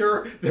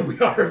winter than we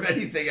are of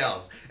anything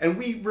else. And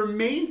we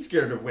remain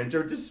scared of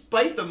winter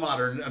despite the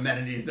modern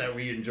amenities that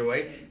we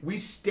enjoy. We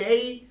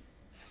stay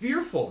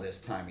fearful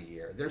this time of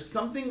year. There's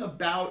something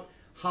about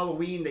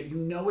Halloween that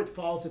it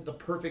falls at the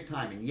perfect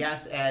time. And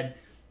yes, Ed,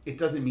 it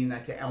doesn't mean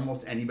that to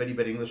almost anybody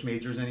but English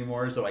majors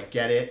anymore, so I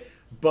get it.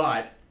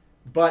 But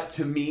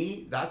to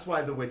me, that's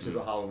why The Witch is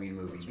a Halloween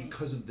movie,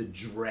 because of the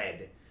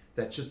dread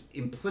that's just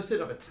implicit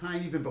of a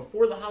time even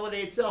before the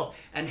holiday itself,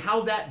 and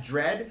how that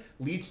dread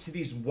leads to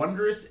these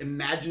wondrous,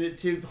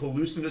 imaginative,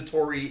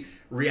 hallucinatory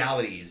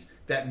realities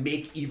that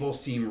make evil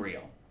seem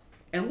real.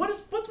 And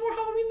what's more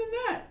Halloween than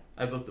that?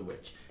 I vote The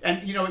Witch.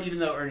 And even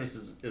though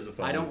Ernest is a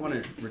fan, I don't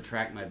want to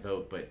retract my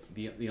vote, but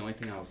the only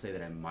thing I'll say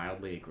that I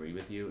mildly agree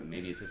with you, and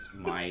maybe it's just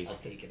my... I'll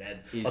take it,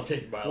 Ed. I'll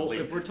take it mildly.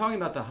 Well, if we're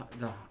talking about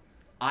the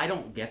I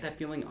don't get that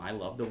feeling. I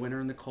love the winter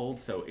and the cold,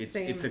 so it's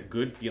a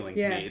good feeling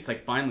to me. It's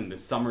like finally the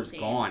summer's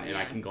gone and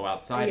I can go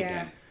outside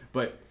again.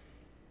 But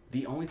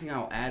the only thing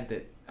I'll add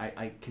that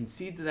I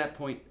concede to that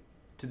point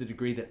to the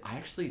degree that I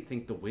actually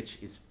think The Witch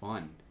is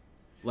fun.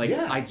 Like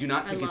I do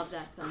not think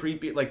it's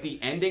creepy. Like the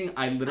ending,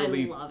 I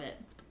literally love it.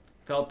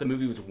 Felt the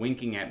movie was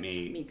winking at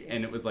me too.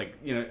 And it was like,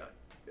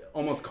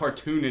 almost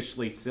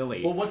cartoonishly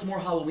silly. Well, what's more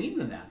Halloween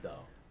than that, though?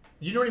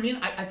 You know what I mean?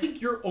 I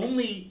think you're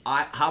only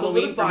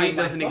Halloween for me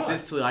doesn't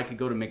exist till I could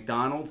go to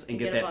McDonald's and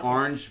get that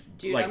orange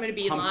I'm gonna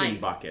be in pumpkin line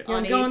bucket.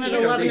 I'm going at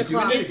 11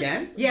 o'clock.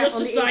 Again? Yeah,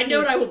 just a side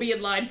note, I will be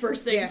in line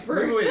first thing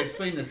for. Wait,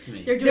 explain this to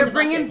me. They're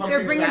bringing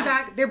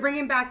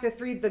back the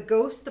three: the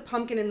ghost, the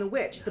pumpkin, and the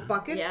witch. The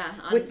buckets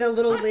with the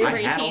little lid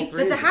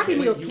that the Happy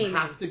Meals came. You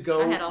have to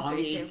go on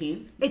the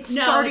 18th. It's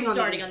starting on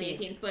the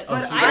 18th, but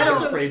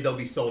I'm afraid they'll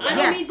be sold out. I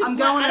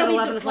don't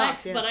mean to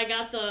flex, but I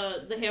got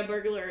the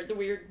Hamburglar, the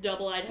weird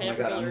double-eyed Hamburglar. Oh my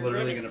God, I'm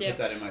literally gonna put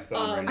that in my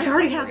phone right now. I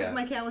already have it in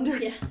my calendar.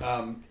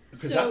 Yeah.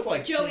 Because that's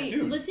like Joey,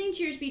 soon. listening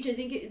to your speech,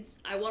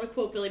 I want to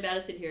quote Billy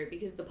Madison here,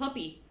 because the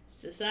puppy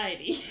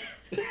society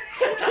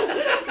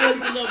was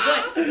the no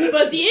point.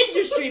 But the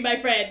industry, my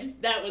friend,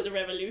 that was a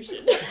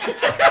revolution.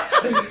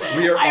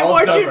 I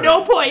award you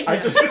no points. I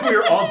just think we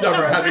are all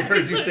dumber having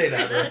heard you say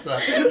that, Marissa.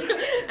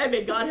 And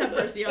may God have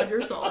mercy on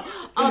your soul.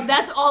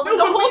 That's all. The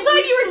whole time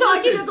you were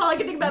talking, that's all I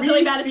could think about.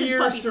 Billy Madison's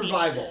puppy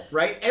survival, speech.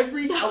 right? I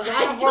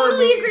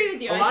totally agree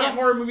with you. A lot of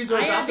horror movies are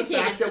about the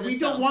fact that we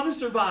don't film. want to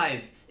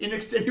survive in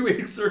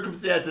extenuating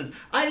circumstances.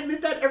 I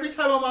admit that every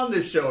time I'm on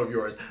this show of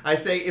yours. I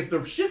say, if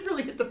the shit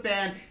really hit the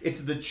fan,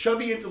 it's the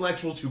chubby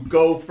intellectuals who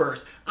go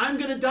first. I'm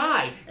gonna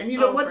die. And you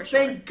know what?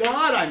 Thank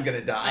God I'm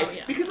gonna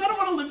die. Because I don't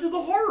want to live through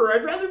the horror.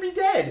 I'd rather be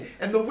dead.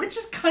 And The Witch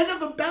is kind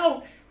of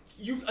about...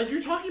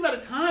 You're talking about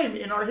a time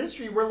in our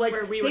history where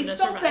they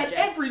felt that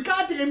every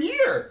goddamn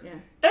year. Yeah.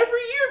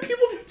 Every year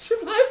people didn't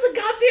survive the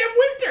goddamn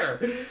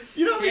winter.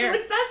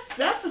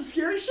 That's some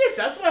scary shit.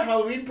 That's why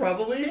Halloween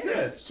probably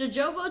exists. So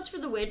Joe votes for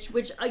The Witch,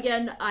 which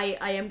again I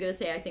am gonna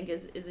say I think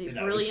is a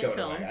brilliant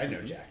film. I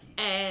know Jackie.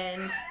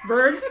 And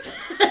Vern.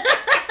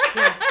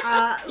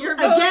 Your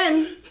vote.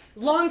 Again,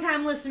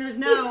 longtime listeners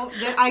know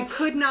that I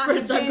could not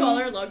have been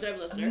long-time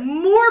listener.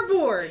 more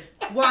bored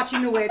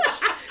watching The Witch.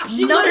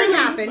 Nothing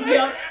happened.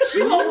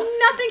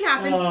 Nothing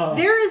happened.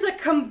 There is a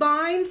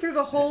combined through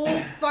the whole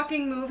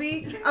fucking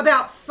movie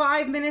about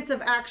 5 minutes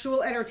of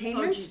actual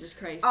entertainment. Oh, Jesus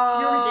Christ.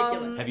 You're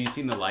ridiculous. Have you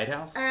seen The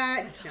Lighthouse?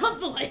 Not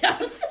The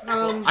Lighthouse.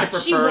 I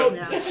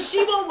prefer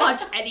she won't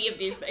watch any of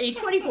these.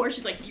 A24,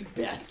 she's like, you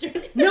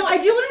bastard. No, I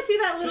do want to see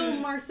that little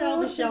Marcel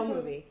the Shell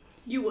movie.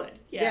 You would.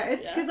 Yeah,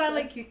 it's because I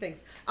like cute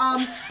things.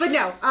 But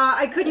no,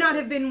 I could not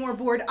have been more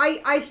bored.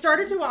 I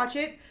started to watch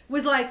it,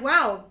 was like,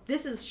 wow,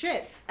 this is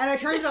shit. And I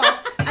turned it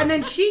off. And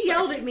then she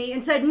yelled at me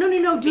and said,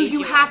 no, dude,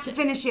 you have to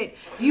finish it.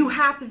 You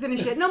have to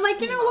finish it. And I'm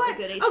like, you know what?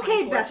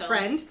 Okay, best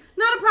friend.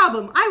 Not a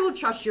problem. I will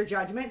trust your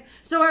judgment.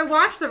 So I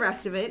watched the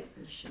rest of it.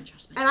 You shouldn't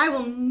trust me. And I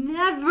will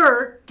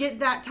never get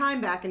that time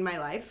back in my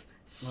life.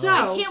 So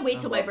I can't wait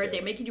till my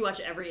birthday, making you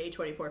watch every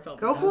A24 film.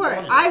 Go for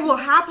it. I will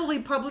happily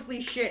publicly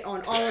shit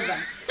on all of them.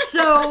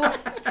 So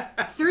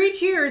 3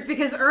 cheers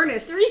because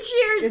Ernest. 3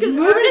 cheers because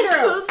Ernest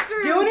moves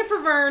through. Doing it for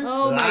Vern.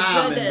 Oh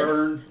my goodness.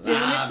 Doing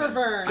it for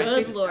Vern.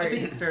 Good Lord. I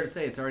think it's fair to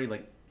say it's already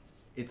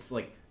it's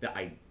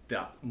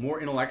the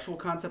more intellectual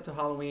concept of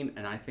Halloween,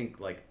 and I think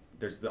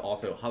there's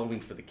also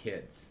Halloween's for the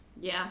kids.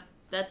 Yeah.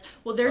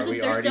 There's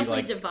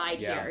definitely a divide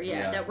here,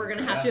 that we're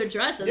gonna have to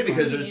address. As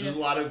because there's just a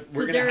lot of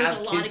we're gonna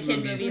have kids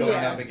movies going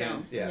up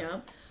against.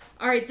 Yeah.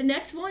 All right, the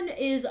next one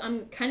is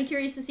I'm kind of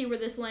curious to see where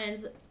this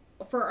lands.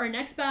 For our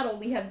next battle,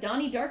 we have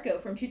Donnie Darko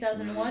from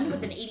 2001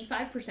 with an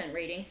 85%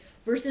 rating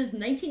versus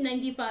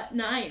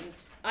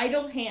 1999's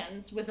Idle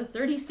Hands with a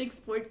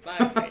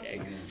 36.5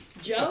 rating.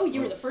 Joe,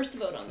 you were the first to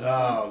vote on this one.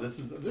 Oh,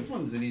 this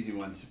one's an easy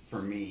one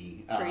for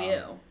me. For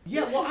you.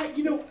 Yeah, well, I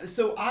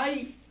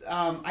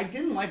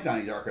didn't like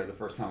Donnie Darko the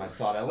first time I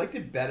saw it. I liked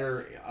it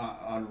better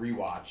on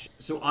rewatch.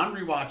 So on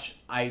rewatch,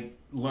 I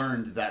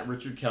learned that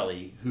Richard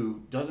Kelly,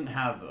 who doesn't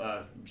have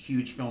a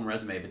huge film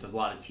resume but does a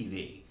lot of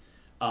TV,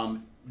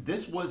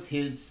 this was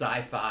his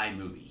sci-fi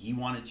movie. He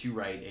wanted to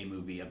write a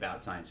movie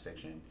about science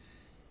fiction.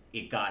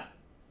 It got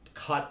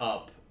cut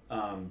up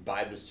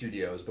by the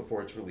studios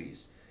before its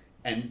release,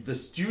 and the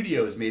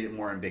studios made it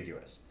more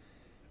ambiguous.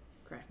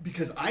 Correct.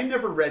 Because I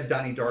never read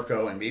Donnie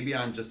Darko, and maybe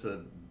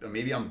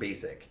I'm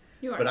basic.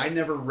 But I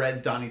never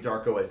read Donnie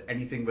Darko as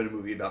anything but a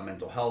movie about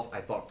mental health.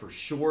 I thought for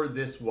sure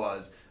this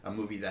was a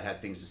movie that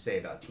had things to say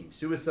about teen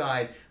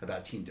suicide,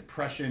 about teen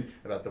depression,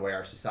 about the way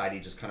our society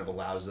just kind of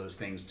allows those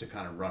things to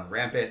kind of run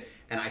rampant.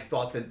 And I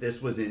thought that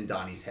this was in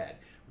Donnie's head.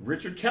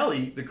 Richard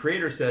Kelly, the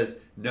creator, says,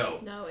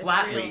 no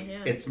flatly,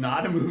 it's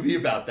not a movie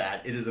about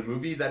that. It is a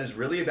movie that is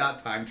really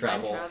about time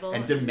travel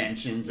and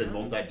dimensions and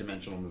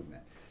multi-dimensional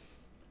movement.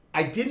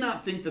 I did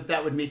not think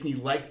that would make me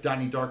like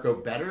Donnie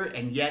Darko better,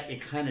 and yet it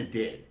kind of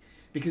did.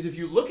 Because if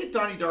you look at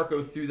Donnie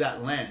Darko through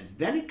that lens,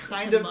 then it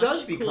kind of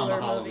does become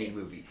a Halloween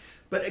movie.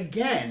 But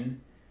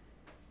again,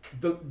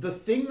 the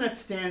thing that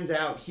stands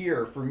out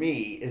here for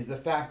me is the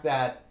fact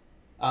that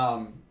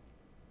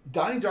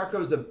Donnie Darko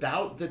is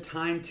about the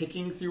time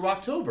ticking through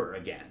October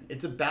again.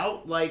 It's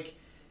about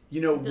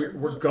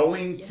we're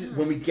going to,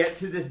 when we get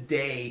to this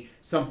day,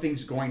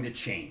 something's going to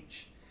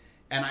change.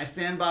 And I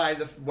stand by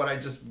what I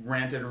just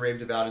ranted and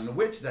raved about in The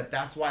Witch,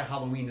 that's why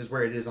Halloween is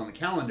where it is on the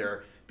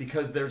calendar,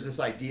 because there's this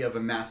idea of a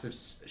massive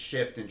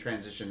shift and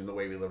transition in the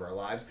way we live our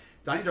lives.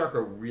 Donnie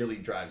Darko really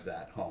drives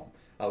that home.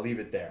 I'll leave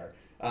it there.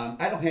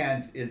 Idle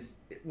Hands is,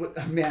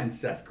 man,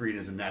 Seth Green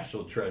is a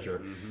national treasure.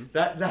 Mm-hmm.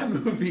 That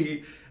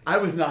movie, I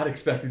was not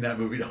expecting that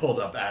movie to hold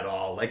up at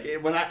all.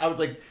 When I was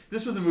like,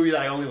 this was a movie that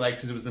I only liked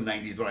because it was the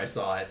 90s when I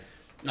saw it.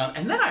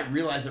 And then I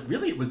realized that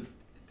really it was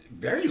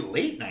very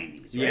late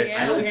 90s. Right?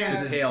 Yeah, Idle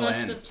Hands is tail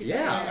end.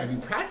 Yeah, I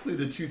mean, practically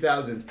the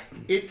 2000s.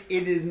 It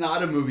is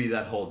not a movie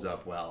that holds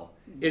up well.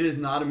 It is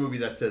not a movie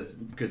that says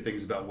good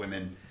things about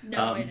women.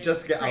 No,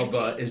 Jessica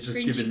Alba is just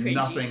given cringy.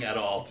 nothing at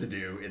all to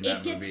do in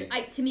that movie.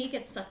 To me, it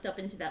gets sucked up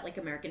into that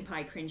American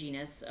Pie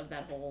cringiness of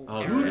that whole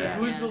era.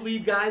 Who's the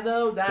lead guy,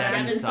 though?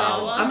 Devin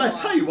Sawa. I'm going to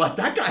tell you what,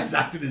 that guy's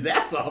acting his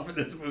ass off in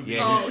this movie.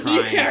 Yeah,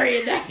 he's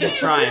carrying that. He's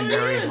trying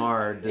very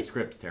hard. The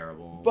script's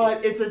terrible.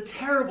 But it's a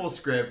terrible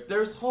script.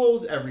 There's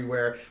holes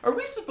everywhere. Are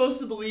we supposed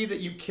to believe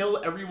that you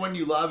kill everyone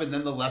you love and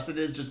then the lesson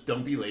is just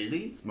don't be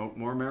lazy? Smoke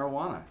more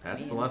marijuana.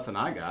 That's the lesson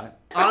I got.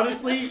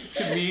 Honestly,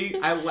 to me,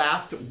 I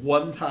laughed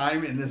one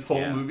time in this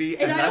whole movie,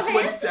 and that's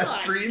when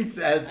Seth Green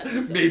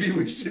says, maybe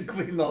we should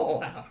clean the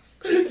whole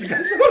house. Do you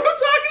guys know what I'm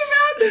talking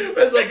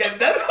about? It's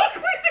and then we'll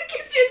clean the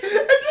kitchen,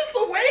 and just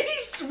the way he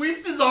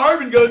sweeps his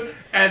arm and goes,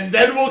 and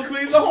then we'll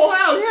clean the whole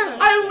house. Yeah.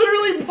 I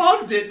literally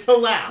paused it to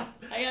laugh.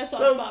 I got a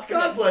soft spot for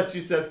God bless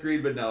you, Seth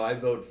Green, but no, I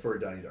vote for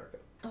Donnie Darko.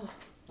 Oh,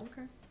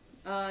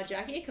 okay.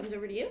 Jackie, it comes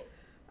over to you.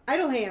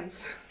 Idle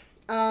Hands.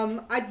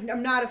 I'm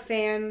not a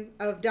fan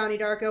of Donnie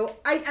Darko.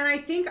 I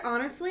think,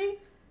 honestly,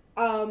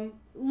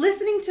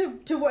 listening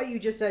to what you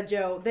just said,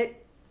 Joe, that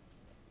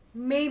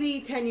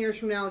maybe 10 years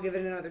from now I'll give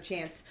it another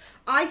chance.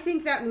 I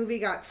think that movie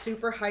got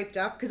super hyped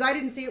up, because I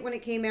didn't see it when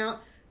it came out.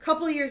 A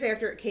couple of years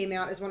after it came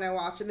out is when I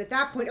watched it. And at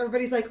that point,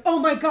 everybody's like, oh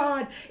my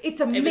God, it's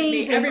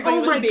amazing.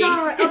 Oh my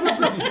God.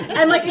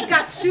 And it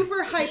got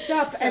super hyped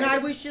up. Sorry. And I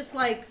was just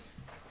like,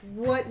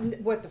 what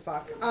the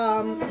fuck?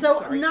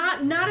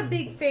 Not a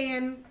big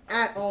fan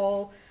at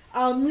all.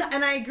 And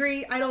I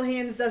agree, Idle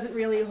Hands doesn't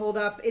really hold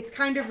up. It's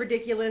kind of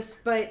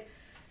ridiculous, but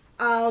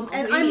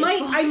and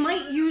I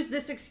might use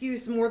this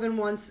excuse more than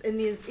once in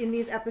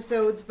these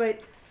episodes,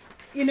 but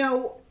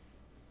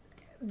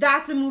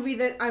that's a movie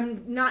that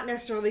I'm not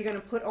necessarily going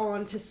to put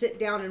on to sit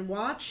down and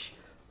watch,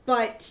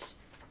 but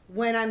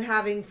when I'm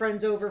having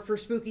friends over for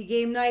spooky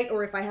game night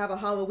or if I have a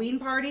Halloween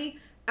party,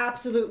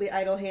 absolutely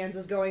Idle Hands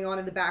is going on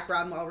in the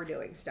background while we're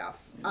doing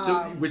stuff.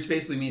 Which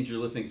basically means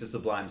you're listening to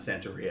Sublime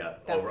Santeria.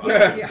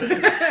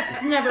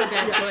 It's never a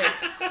bad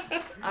choice.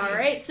 All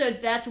right, so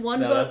that's one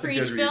vote for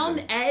each film.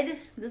 Ed,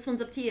 this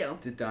one's up to you.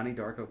 Did Donnie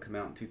Darko come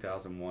out in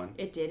 2001?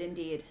 It did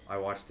indeed. I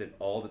watched it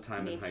all the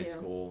time in high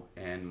school,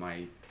 and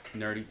my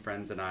nerdy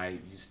friends and I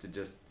used to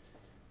just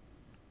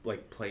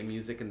play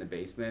music in the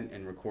basement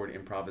and record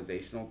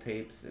improvisational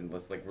tapes and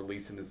let's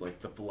release them as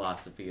the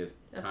philosophy of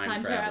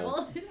time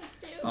travel.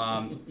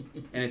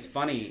 And it's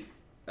funny,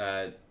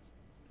 I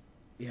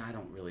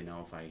don't really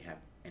know if I have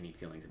any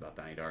feelings about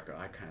Donnie Darko.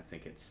 I kind of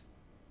think it's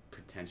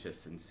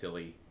pretentious and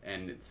silly,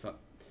 and it's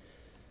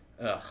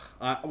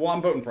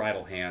I'm voting for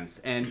Idle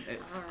Hands. And right.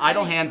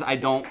 Idle Hands I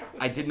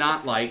did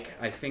not like.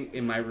 I think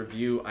in my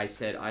review I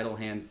said Idle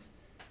Hands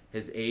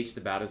has aged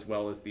about as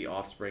well as The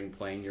Offspring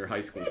playing your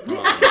high school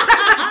prom.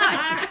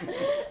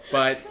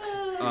 But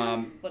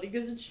funny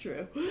because it's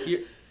true.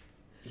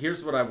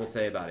 Here's what I will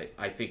say about it.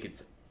 I think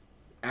it's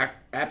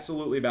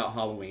absolutely about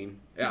Halloween.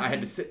 I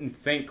had to sit and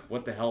think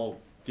what the hell,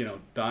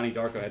 Donnie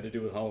Darko had to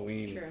do with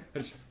Halloween. Sure. I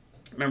just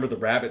remember the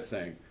rabbit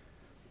saying,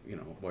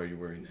 why are you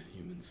wearing that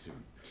human suit?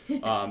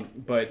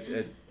 But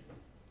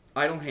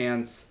Idle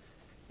Hands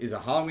is a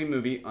Halloween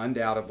movie,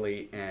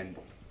 undoubtedly, and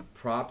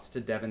props to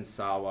Devon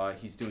Sawa.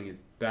 He's doing his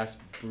best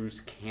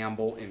Bruce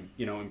Campbell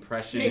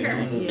impression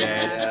in Evil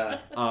Dead.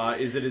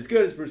 Is it as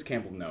good as Bruce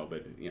Campbell? No,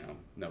 but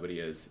nobody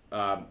is.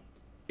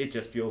 It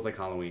just feels like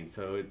Halloween,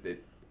 so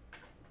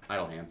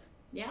Idle Hands.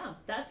 Yeah,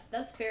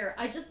 that's fair.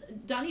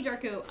 Donnie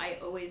Darko,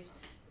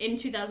 in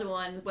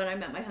 2001, when I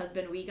met my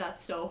husband, we got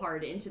so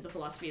hard into the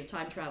philosophy of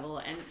time travel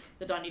and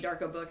the Donnie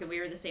Darko book, and we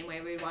were the same way.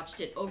 We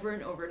watched it over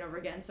and over and over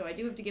again. So I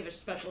do have to give a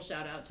special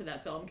shout out to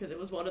that film because it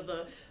was one of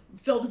the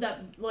films that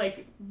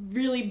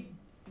really,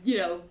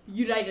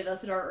 united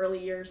us in our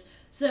early years.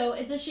 So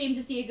it's a shame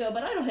to see it go,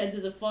 but Idle Hands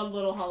is a fun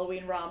little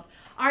Halloween romp.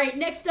 All right,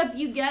 next up,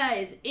 you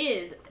guys,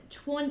 is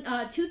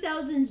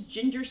 2000's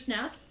Ginger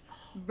Snaps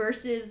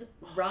versus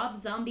Rob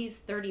Zombie's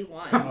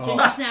 31.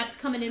 Ginger Snaps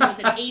coming in with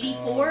an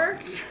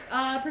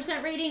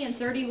 84% rating, and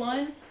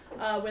 31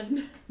 with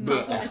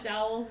Malcolm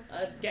McDowell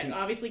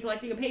obviously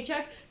collecting a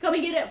paycheck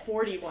coming in at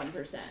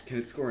 41%. Can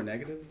it score a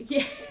negative?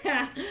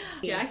 Yeah.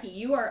 Jackie,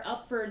 you are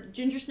up for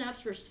Ginger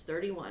Snaps versus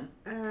 31.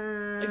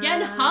 Again,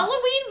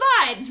 Halloween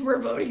vibes we're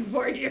voting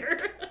for here.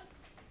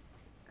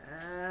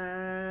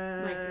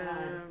 My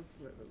God.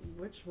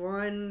 Which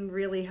one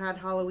really had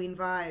Halloween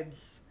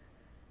vibes?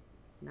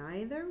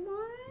 Neither one?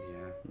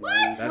 Yeah. What?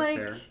 That's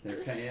fair.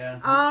 Yeah,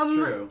 that's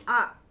true.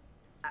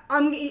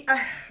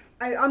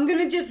 I'm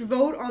gonna just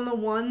vote on the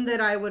one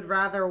that I would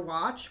rather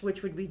watch,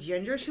 which would be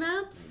Ginger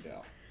Snaps. No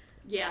doubt.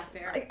 Yeah,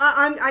 fair.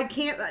 I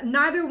can't.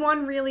 Neither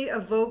one really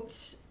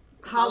evoked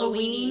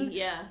Halloween.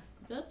 Yeah.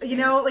 That's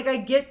fair. I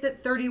get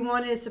that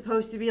 31 is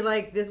supposed to be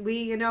like this.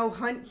 We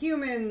hunt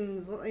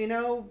humans.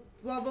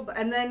 Blah blah blah.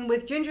 And then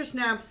with Ginger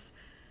Snaps,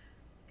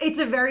 it's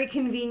a very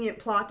convenient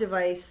plot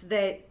device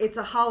that it's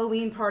a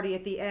Halloween party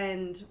at the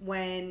end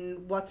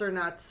when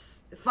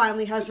What's-Her-Nuts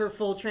finally has her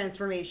full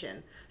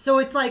transformation. So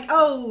it's like,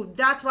 oh,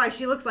 that's why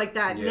she looks like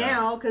that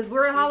now, because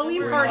we're a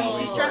Halloween party.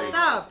 She's dressed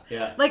up.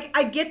 Yeah.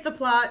 I get the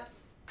plot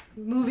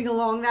moving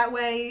along that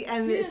way,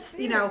 and it's,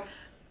 this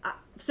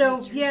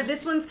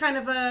one's kind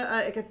of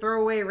a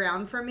throwaway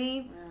round for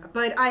me. Wow.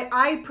 But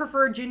I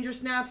prefer Ginger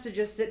Snaps to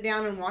just sit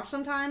down and watch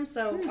sometimes,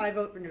 so I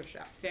vote for Ginger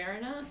Snaps. Fair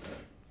enough.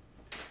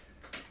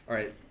 All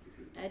right.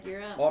 Ed,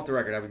 you're up. Off the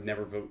record, I would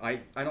never vote.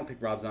 I don't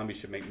think Rob Zombie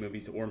should make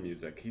movies or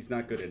music. He's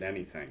not good at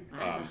anything.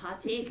 That's a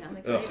hot take. I'm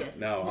excited.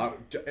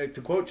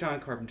 To quote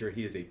John Carpenter,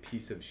 he is a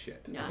piece of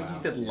shit. I think he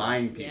said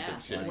lying piece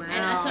of shit. Wow. And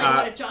I'll tell you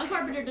what, if John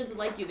Carpenter doesn't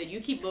like you, then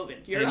you keep moving.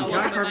 You're and not John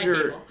welcome at my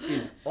Carpenter table.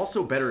 is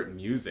also better at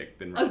music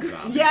than Rob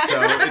Zombie. Yeah.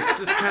 So it's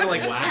just kind of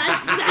like, wow.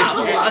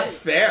 That's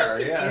fair,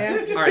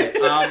 yeah. All right,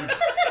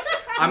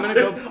 I'm going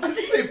to go... I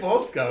think they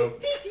both go.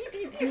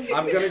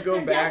 I'm going to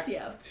go back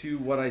to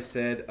what I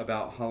said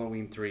about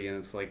Halloween 3, and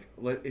it's like,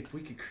 if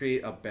we could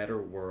create a better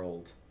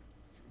world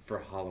for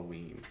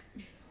Halloween,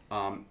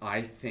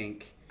 I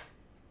think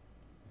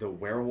the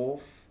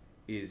werewolf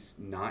is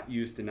not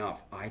used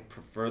enough. I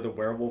prefer the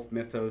werewolf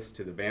mythos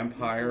to the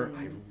vampire.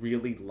 I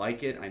really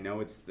like it. I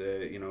know it's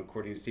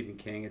according to Stephen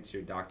King, it's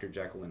your Dr.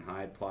 Jekyll and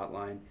Hyde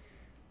plotline.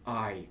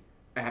 I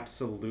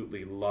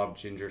absolutely love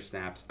Ginger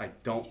Snaps. I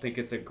don't think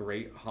it's a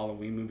great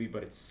Halloween movie,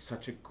 but it's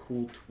such a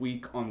cool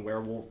tweak on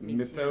werewolf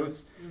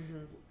mythos.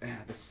 Mm-hmm.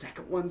 The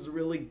second one's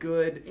really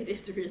good. It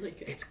is really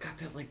good. It's got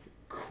that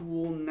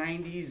cool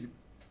 90s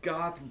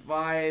goth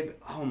vibe.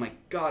 Oh my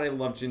God, I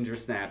love Ginger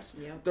Snaps.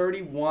 Yep.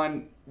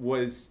 31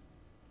 was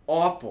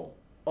awful,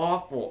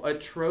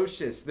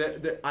 atrocious.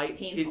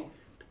 Painful.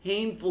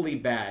 Painfully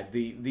bad.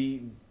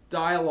 The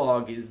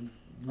dialogue is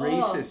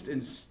racist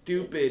and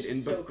stupid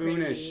and so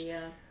buffoonish. Cringy,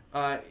 yeah.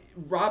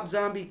 Rob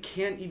Zombie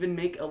can't even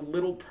make a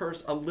little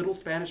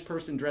Spanish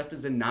person dressed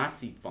as a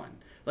Nazi fun.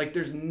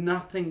 There's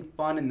nothing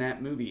fun in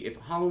that movie. If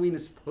Halloween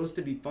is supposed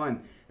to be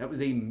fun, that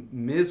was a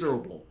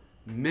miserable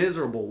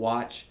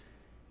watch.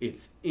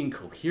 It's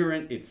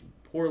incoherent. It's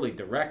poorly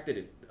directed.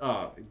 It's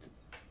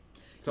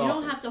you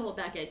don't have to hold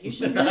back, Ed. You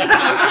should really tell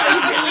us how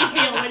you really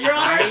feel when you're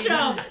on our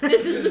show.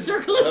 This is the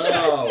Circle of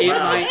Trust.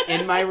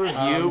 In my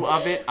review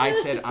of it, I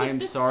said, I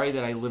am sorry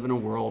that I live in a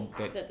world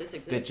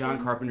that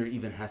John Carpenter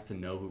even has to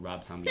know who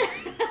Rob Zombie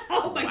is.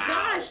 Oh my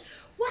gosh.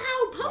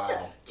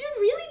 Wow, dude,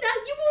 really? Now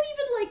you won't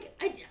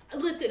even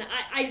listen,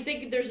 I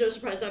think there's no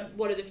surprise I'm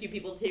one of the few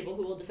people at the table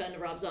who will defend a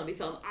Rob Zombie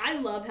film. I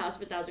love House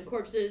of a Thousand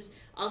Corpses.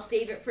 I'll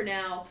save it for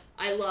now.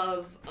 I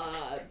love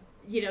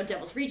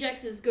Devil's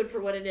Rejects is good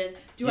for what it is.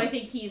 I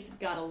think he's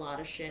got a lot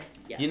of shit?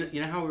 Yes.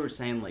 You know how we were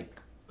saying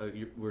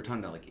we were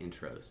talking about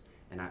intros,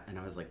 and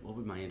I was like, what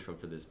would my intro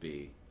for this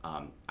be?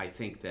 I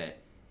think that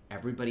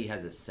everybody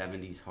has a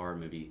 70s horror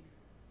movie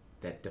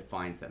that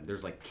defines them.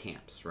 There's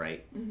camps,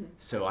 right? Mm-hmm.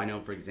 So I know,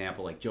 for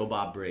example, Joe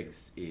Bob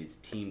Briggs is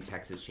Team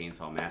Texas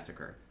Chainsaw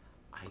Massacre.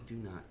 I do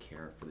not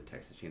care for the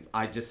Texas Chainsaw.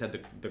 I just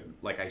said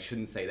I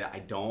shouldn't say that. I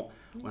don't.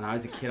 When I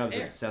was a kid, I was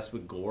obsessed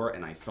with gore,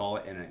 and I saw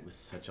it, and it was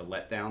such a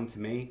letdown to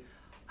me.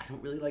 I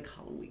don't really like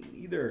Halloween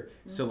either.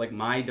 So like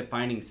my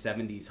defining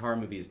 70s horror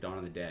movie is Dawn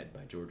of the Dead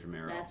by George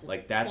Romero. That's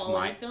a that's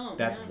quality my film,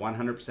 that's yeah.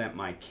 100%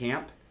 my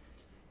camp.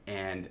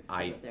 And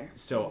I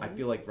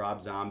feel like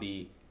Rob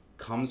Zombie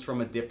comes from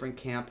a different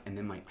camp, and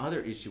then my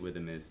other issue with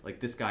him is like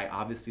this guy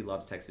obviously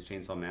loves Texas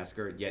Chainsaw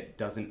Massacre, yet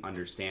doesn't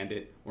understand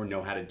it or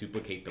know how to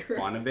duplicate the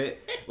fun of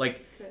it.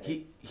 Like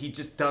he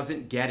just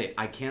doesn't get it.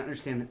 I can't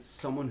understand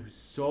someone who's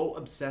so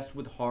obsessed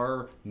with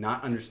horror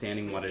not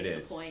understanding what it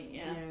is. Point,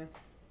 yeah.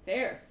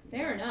 Fair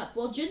enough.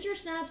 Well, Ginger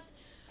Snaps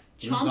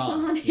chomps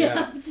on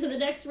to the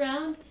next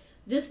round.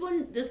 This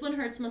one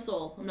hurts my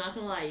soul. I'm not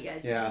gonna lie, you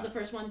guys. This is the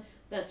first one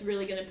that's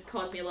really gonna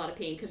cause me a lot of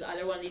pain because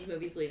either one of these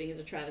movies leaving is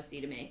a travesty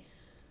to me.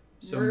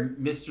 So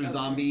Mr.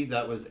 Zombie,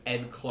 that was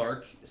Ed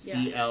Clark,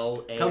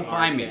 C-L-A-R-K. Come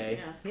find me.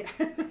 Yeah.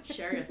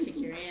 Sheriff, kick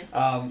your ass.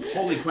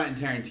 Holy Quentin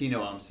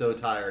Tarantino, I'm so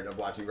tired of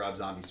watching Rob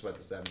Zombie sweat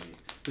the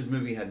 70s. This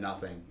movie had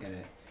nothing in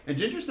it. And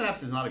Ginger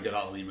Snaps is not a good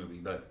Halloween movie,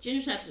 but...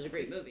 Ginger Snaps is a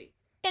great movie.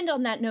 And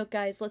on that note,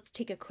 guys, let's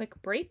take a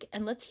quick break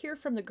and let's hear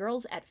from the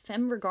girls at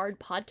Femme Regard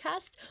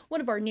Podcast, one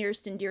of our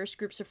nearest and dearest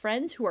groups of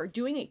friends who are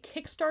doing a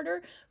Kickstarter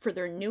for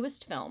their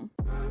newest film.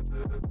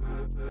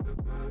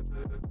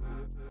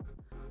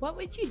 What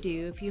would you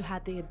do if you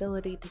had the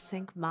ability to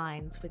sync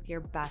minds with your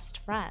best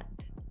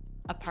friend?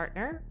 A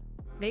partner?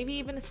 Maybe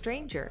even a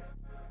stranger?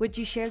 Would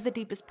you share the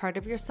deepest part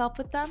of yourself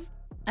with them?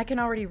 I can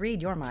already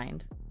read your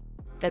mind.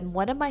 Then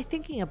what am I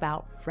thinking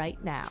about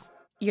right now?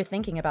 You're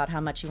thinking about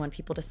how much you want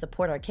people to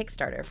support our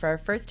Kickstarter for our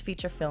first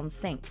feature film,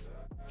 Sync.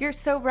 You're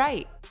so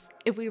right.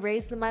 If we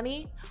raise the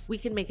money, we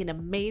can make an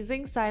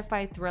amazing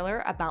sci-fi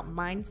thriller about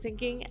mind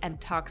syncing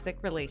and toxic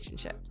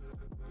relationships.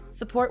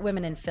 Support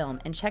women in film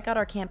and check out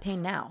our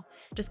campaign now.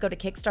 Just go to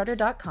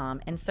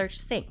Kickstarter.com and search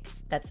Sync,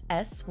 that's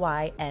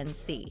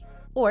S-Y-N-C,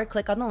 or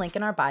click on the link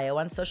in our bio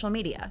on social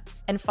media,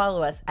 and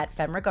follow us at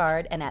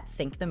FemRegard and at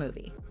Sync the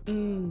Movie.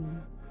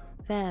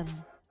 Femme.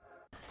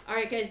 All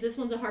right, guys, this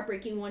one's a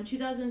heartbreaking one.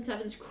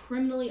 2007's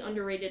criminally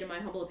underrated, in my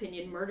humble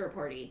opinion, Murder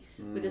Party,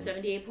 with a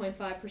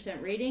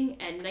 78.5% rating,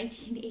 and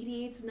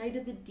 1988's Night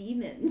of the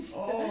Demons.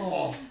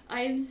 Oh.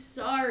 I am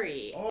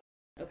sorry. Oh.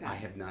 Okay. I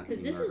have not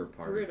seen this Murder is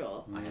Party.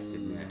 Brutal. I have to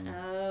admit.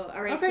 Oh,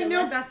 all right. Okay, so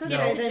no, let's that's give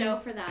okay. it to Then- Joe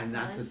for that And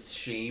one. that's a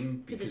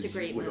shame because it's a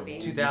great you would movie.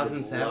 have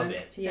 2007? loved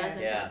it.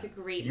 2007. Yeah. It's a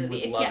great You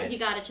movie. would love it. You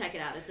got to check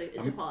it out.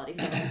 It's a quality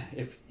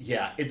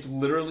film. It's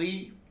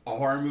literally a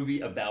horror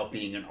movie about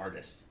being an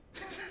artist.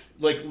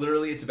 Like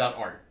literally, it's about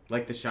art.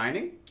 Like The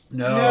Shining?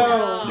 No.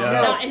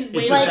 Not in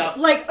way It's less- about-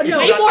 Like it's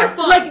no, about- more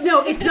fun. Like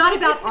no, it's not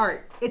about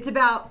art. It's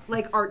about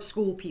like art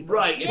school people.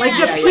 Right. Like Yeah,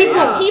 the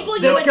yeah, people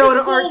you that went go to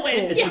to school art with. school.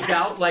 It's Yes.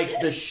 about like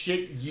the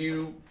shit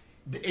you.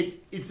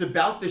 It's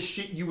about the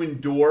shit you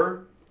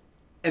endure,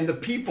 and the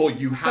people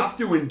you have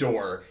to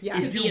endure Yeah.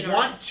 if To be you an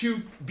want artist. to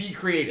be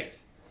creative.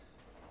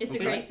 It's a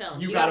great film.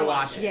 You gotta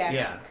watch it. Yeah.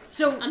 Yeah.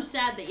 So I'm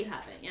sad that you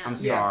haven't. Yeah. I'm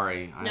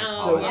sorry. I No, So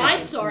apologize.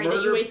 I'm sorry that you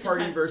Murder wasted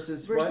Party time.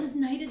 versus Versus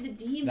Night of the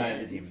Demons. Night of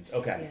the Demons.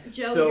 Okay.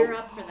 Joe, So, you're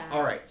up for that.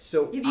 All right.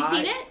 So Have you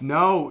seen it?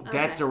 No,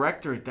 that Okay.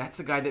 director, that's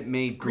the guy that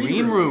made Green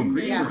Green Room.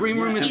 Room. Green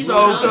Room is He's so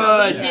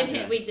awesome.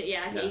 good. We did.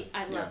 Yeah. Yeah.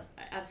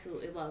 I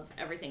absolutely love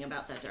everything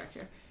about that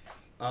director.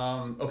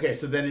 Okay,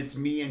 so then it's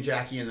me and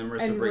Jackie, and then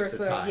Marissa And breaks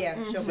the Marissa, tie.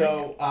 yeah, she'll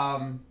So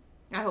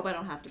I hope I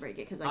don't have to break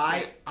it because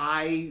I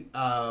can't.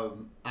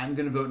 I'm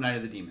gonna vote Night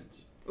of the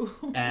Demons.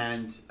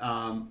 And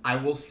I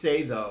will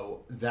say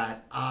though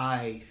that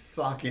I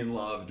fucking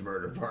loved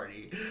Murder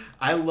Party.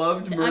 I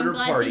loved Murder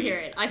glad to Party hear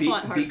it. I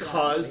fought hard for that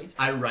because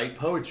I write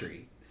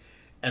poetry.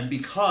 And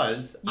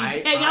because I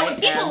hang out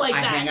with people like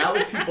I that. hang out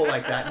with people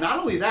like that. Not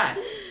only that,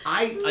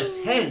 I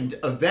attend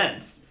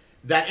events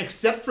that,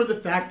 except for the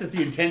fact that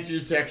the intention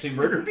is to actually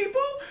murder people,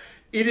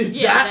 it is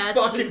that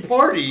fucking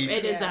party.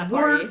 It is that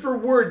word party. for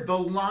word.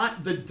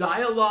 The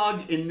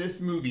dialogue in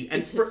this movie, and,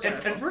 It's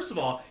and first of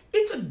all,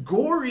 it's a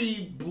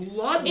gory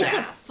bloodbath. It's a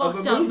of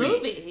fucked a up movie.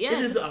 movie. Yeah,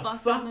 it it's is a a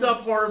fucked fucked up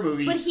up horror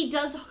movie. But he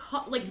does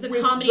like the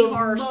with comedy the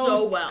horror so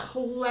most well.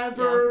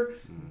 clever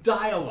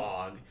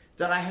dialogue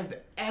that I have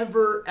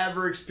ever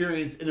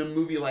experienced in a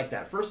movie like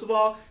that. First of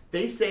all,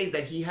 they say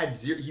that he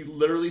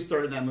literally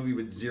started that movie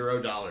with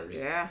 $0.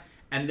 Yeah.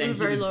 And then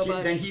Very low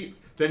budget.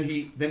 then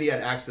he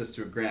had access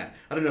to a grant.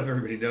 I don't know if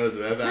everybody knows,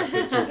 but I have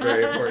access to a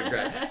very important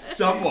grant.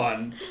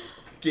 Someone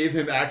gave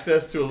him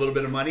access to a little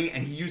bit of money,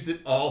 and he used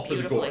it all for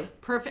the gore.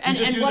 Perfect. He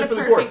just and used what it a for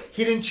the gore. perfect.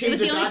 He didn't change It was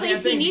the only goddamn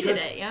place he thing needed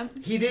because it. Yeah.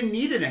 He didn't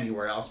need it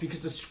anywhere else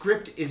because the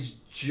script is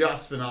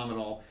just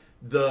phenomenal.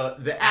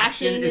 The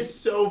action is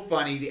so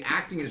funny. The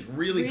acting is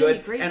really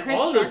good, great. and Chris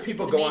all those Sharp,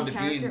 people the go main on to be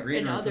in character, Green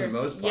and Room for the others.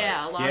 most part.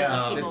 Yeah, a lot of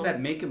those people. It's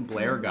that Macon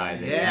Blair guy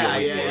that Yeah, he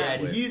always yeah, works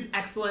and with. he's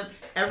excellent.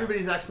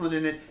 Everybody's excellent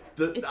in it.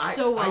 It's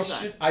so well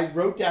done. I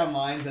wrote down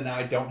lines, and now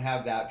I don't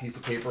have that piece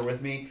of paper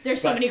with me. There's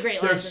so but many great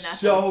lines There's in that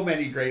so film.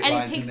 many great And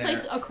lines it takes in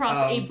place there.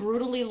 across a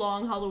brutally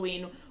long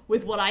Halloween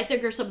with what I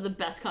think are some of the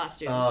best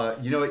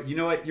costumes. You know what?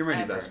 You're my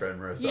new best friend,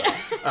 Marissa.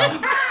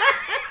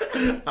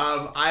 Yeah.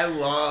 I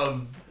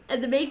love.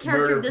 And the main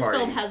character Murder of this Party.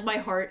 film has my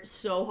heart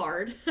so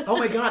hard. Oh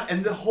my god!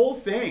 And the whole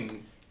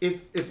thing,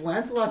 if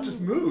Lancelot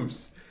just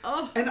moves,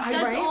 Oh, and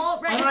that's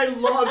all right. And I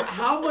love,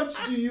 how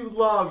much do you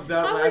love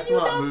that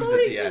Lancelot moves at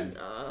the end?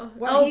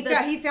 Well,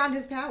 he found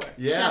his power.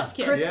 Yeah. Chef's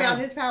kiss. Chris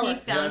found his power. He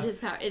found his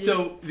power.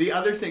 So the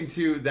other thing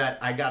too that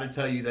I got to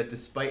tell you that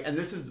despite, and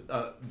this is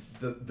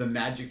the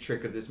magic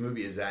trick of this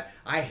movie is that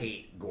I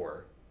hate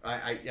gore.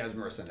 I as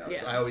Marissa knows,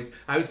 Yeah. I always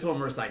tell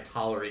Marissa I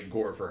tolerate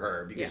gore for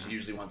her because she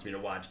usually wants me to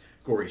watch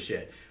gory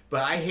shit.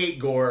 But I hate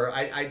gore.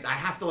 I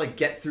have to like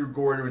get through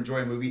gore to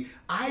enjoy a movie.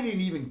 I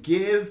didn't even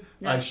give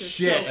a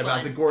shit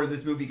about the gore in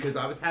this movie because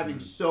I was having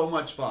so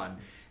much fun.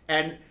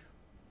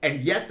 And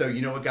yet though,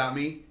 you know what got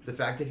me? The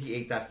fact that he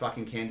ate that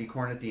fucking candy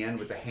corn at the end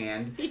with the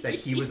hand that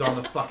he was on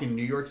the fucking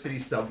New York City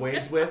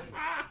subways with.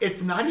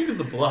 It's not even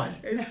the blood.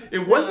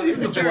 It wasn't even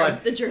the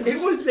blood. The germs.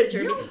 It was that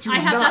you do I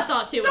had that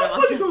thought too when I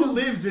watched Nobody who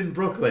lives in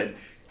Brooklyn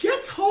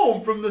gets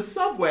home from the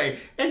subway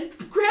and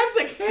grabs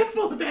a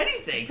handful of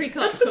anything.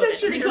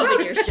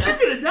 Pre-COVID years, Joe. You're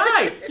gonna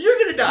die. You're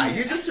gonna die.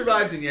 You just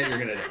survived and yet you're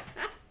gonna die.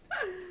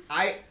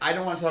 I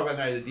don't want to talk about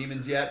Night of the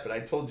Demons yet, but I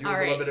told you a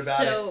little bit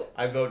about it.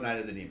 I vote Night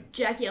of the Demons.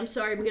 Jackie, I'm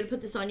sorry, I'm going to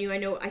put this on you.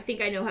 I think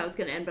I know how it's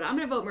going to end, but I'm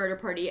going to vote Murder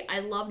Party.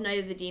 I love Night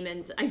of the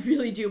Demons. I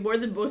really do, more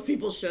than most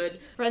people should.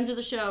 Friends of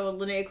the show,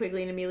 Linnea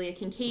Quigley and Amelia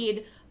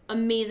Kincaid.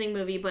 Amazing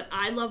movie, but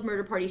I love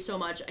Murder Party so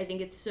much. I think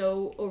it's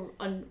so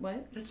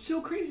what? That's so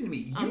crazy to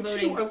me. I'm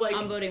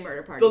voting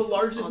Murder Party. The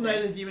largest Night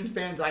of the Demon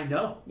fans I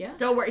know. Yeah.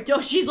 Don't worry.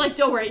 She's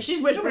worried. She's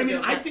whispering.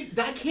 No, I think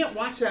that I can't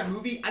watch that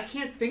movie. I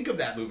can't think of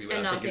that movie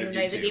without thinking of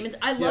Night of the Demons.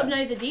 I love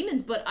Night of the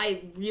Demons, but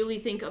I really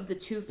think of the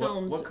two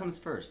films. What comes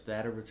first,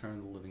 that or Return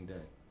of the Living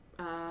Dead?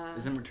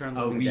 Isn't Return of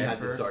the Living we Dead had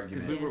first? this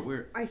argument.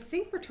 Because I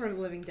think Return of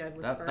the Living Dead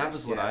was first. That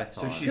was what I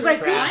thought. Because I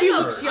think she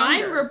looks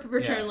younger. I'm a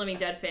Return of the Living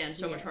Dead fan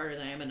so much harder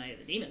than I am a Night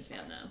of the Demons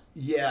fan, though.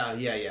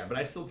 Yeah. But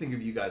I still think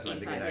of you guys when I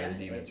think of Night of the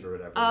Demons or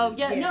whatever. Oh,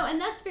 no,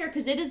 and that's fair,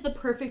 because it is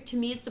to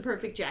me, it's the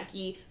perfect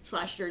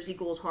Jackie/Jersey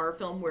Ghouls horror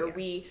film where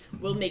we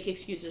will make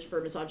excuses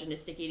for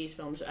misogynistic 80s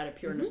films out of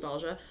pure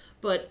nostalgia.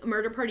 But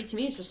Murder Party, to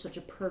me, is just such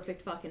a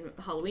perfect fucking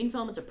Halloween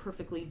film. It's a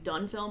perfectly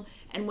done film.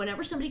 And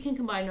whenever somebody can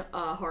combine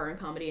horror and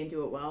comedy and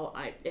do it well,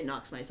 it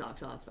knocks my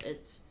socks off.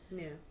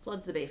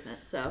 Floods the basement.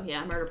 So,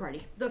 yeah, Murder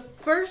Party. The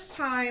first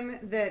time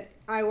that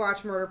I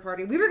watched Murder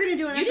Party, we were going to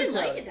do an episode. You didn't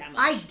like it that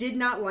much. I did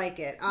not like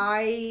it.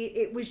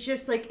 It was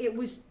just like, it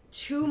was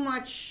too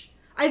much...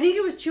 I think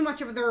it was too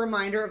much of the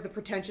reminder of the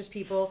pretentious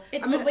people.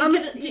 I'm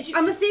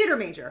a theater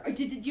major.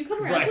 Did you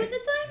come around to it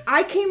this time?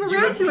 I came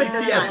around to it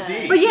this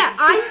time. But yeah,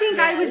 I think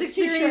I was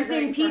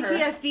experiencing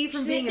PTSD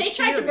from being a theater major. They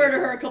tried to murder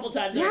her a couple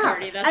times at the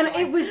party. That's and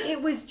why.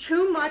 it was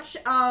too much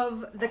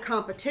of the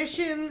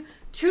competition,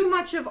 too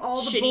much of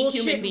all the Shitty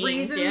bullshit beings,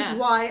 reasons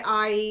why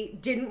I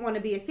didn't want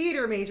to be a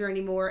theater major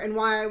anymore, and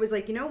why I was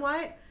like, you know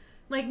what?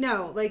 Like,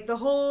 no. Like, the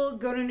whole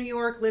go to New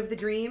York, live the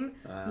dream,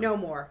 no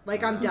more.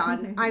 Like, I'm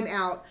done. I'm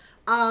out.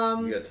 You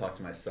gotta talk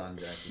to my son,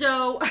 Jackie.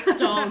 So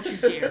don't you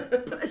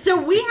dare.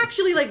 So we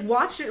actually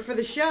watched it for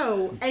the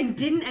show and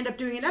didn't end up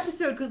doing an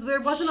episode because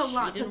there wasn't a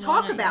lot to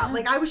talk about.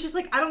 Like, I was just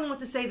like, I don't know what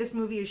to say. This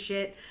movie is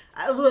shit.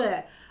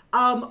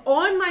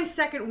 On my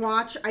second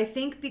watch, I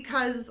think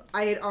because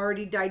I had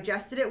already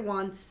digested it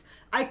once,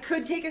 I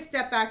could take a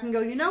step back and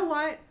go, you know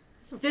what?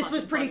 This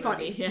was pretty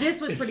funny. Yeah.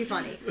 This was pretty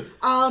funny.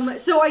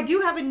 So I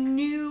do have a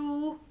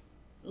new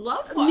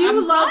love for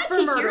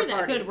Murder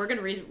Party. Good. We're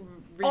gonna revisit it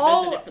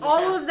for the show.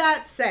 All of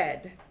that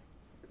said,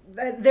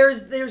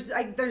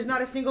 there's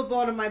not a single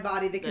bone in my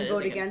body that can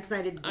vote against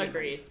Night of the Demons.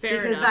 Agreed.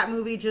 Fair because enough. that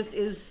movie just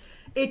is.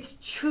 It's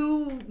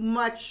too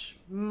much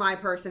my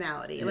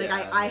personality. Like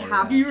I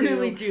have to. You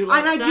really do.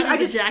 Love, and I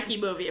just a Jackie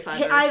movie. If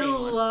I've ever seen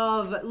one. I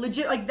love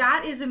legit. Like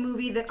that is a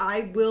movie that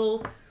I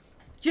will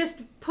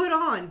just put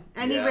on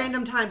any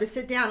random time to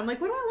sit down. I'm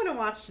like, what do I want to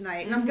watch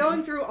tonight? And I'm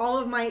going through all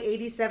of my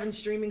 87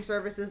 streaming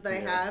services that I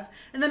have,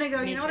 and then I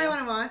go, you know what I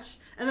want to watch?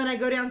 And then I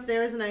go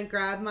downstairs and I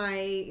grab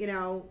my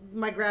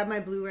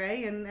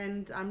Blu-ray,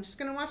 and I'm just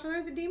gonna watch Night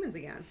of the Demons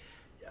again.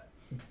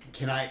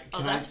 Can I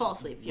that's fall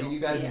asleep fuel. Will you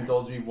guys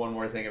indulge me one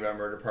more thing about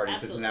Murder Party?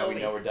 Since now we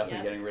know we're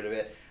definitely getting rid of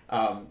it.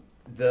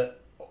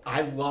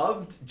 I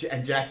loved,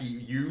 and Jackie,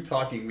 you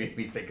talking made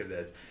me think of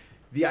this.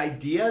 The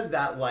idea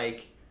that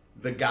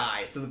the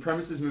guy, so the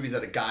premise of this movie is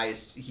that a guy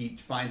he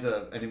finds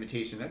an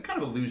invitation, a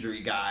kind of a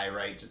losery guy,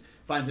 right? Just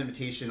finds an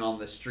invitation on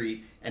the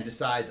street and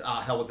decides,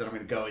 hell with it, I'm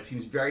going to go. It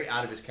seems very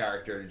out of his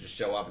character to just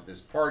show up at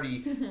this party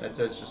that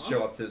says just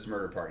show up to this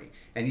murder party.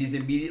 And he's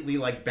immediately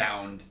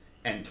bound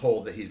and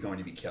told that he's going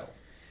to be killed.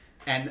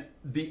 And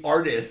the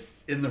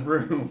artists in the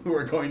room who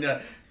are going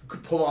to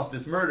pull off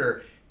this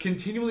murder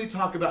continually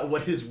talk about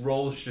what his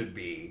role should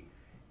be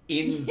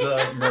in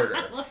the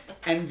murder.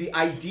 And the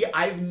idea,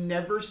 I've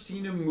never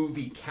seen a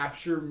movie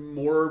capture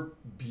more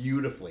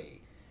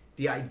beautifully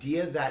the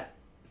idea that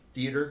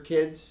theater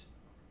kids,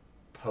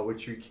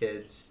 poetry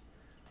kids,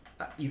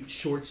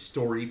 short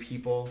story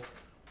people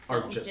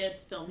are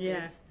film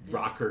kids.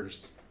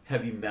 Rockers,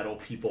 heavy metal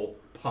people,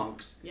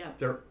 punks. Yeah.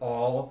 They're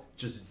all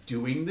just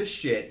doing the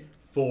shit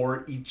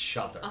for each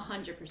other.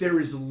 100%. There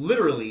is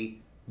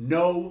literally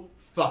no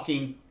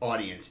fucking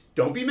audience.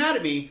 Don't be mad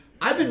at me.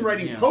 I've been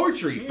writing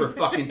poetry for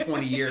fucking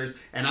 20 years,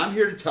 and I'm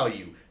here to tell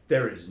you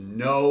there is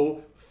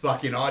no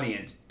fucking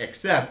audience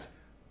except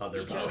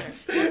other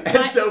poets.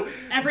 And so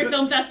every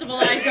film festival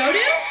I go to,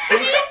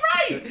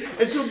 right.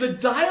 And so the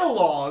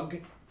dialogue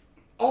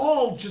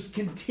all just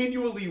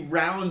continually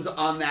rounds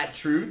on that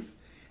truth,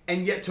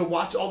 and yet to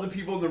watch all the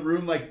people in the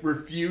room like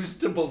refuse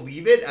to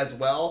believe it as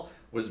well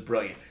was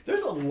brilliant.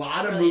 There's a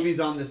lot of movies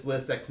on this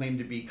list that claim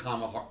to be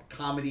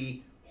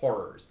comedy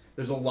horrors.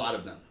 There's a lot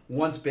of them.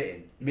 Once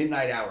Bitten,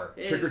 Midnight Hour,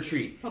 Trick or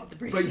Treat.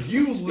 But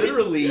you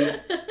literally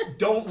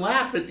don't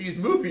laugh at these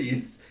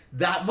movies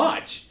that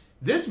much.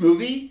 This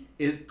movie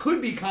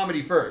could be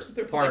comedy first,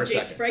 horror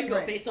James second.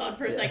 Franco face on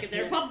for a second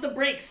there. Pump the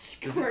brakes,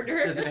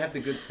 corner. Does it have the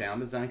good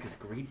sound design? Because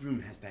Green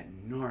Room has that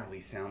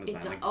gnarly sound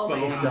design. Like oh my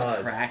bones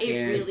God. cracking.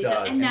 It really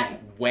does. And that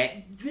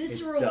wet.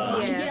 visceral,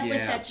 like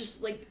that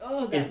just like,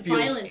 that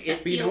violence.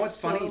 But you know what's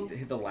funny?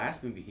 The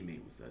last movie he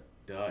made was a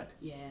dud.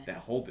 Yeah. That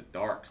Hold the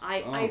Darks.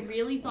 I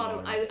really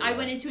thought I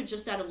went into it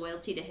just out of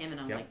loyalty to him,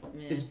 and I'm like,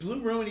 meh. Is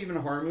Blue Ruin even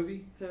a horror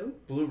movie? Who?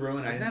 Blue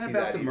Ruin. Isn't that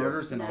about the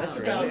murders in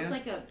Australia? It's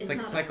like it's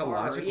like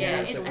psychological.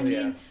 Yeah,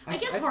 I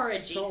guess horror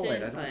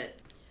adjacent, but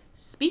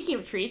speaking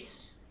of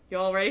treats, you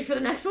all ready for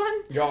the next one?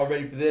 Y'all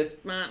ready for this?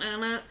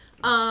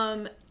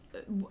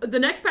 The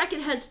next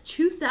bracket has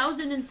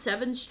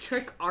 2007's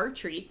Trick or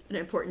Treat, an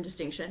important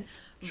distinction.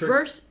 Trick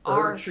versus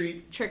or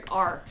Treat. Trick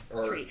or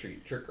Treat.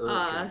 Trick or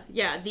Treat.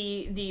 Yeah,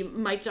 the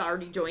Mike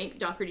Doherty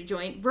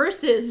joint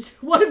versus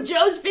one of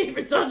Joe's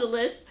favorites on the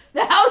list,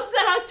 The House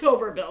That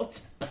October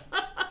Built.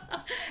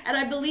 And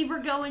I believe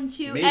we're going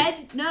to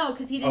Ed. No,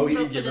 because he didn't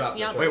vote for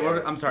this. Wait,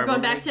 what? I'm sorry. We're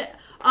going back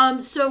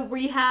to. So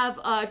we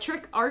have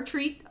Trick or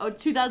Treat,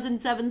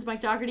 2007's Mike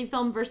Doherty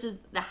film versus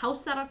The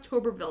House That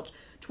October Built,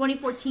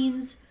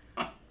 2014's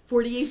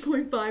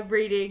 48.5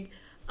 rating.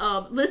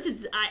 Listen,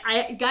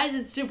 guys,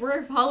 it's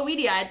super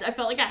Halloweeny. I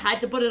felt like I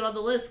had to put it on the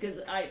list because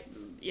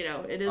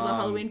it is a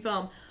Halloween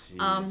film.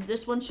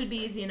 This one should be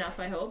easy enough,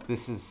 I hope.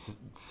 This is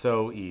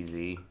so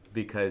easy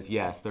because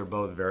yes, they're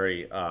both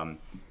very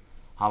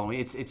Halloween.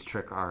 It's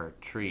Trick or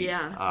Treat.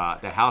 Yeah.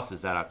 The House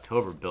That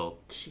October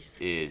Built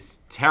is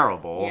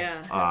terrible.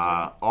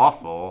 Yeah.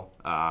 Awful.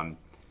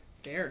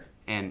 Fair.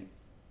 And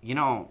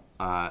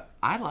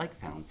I like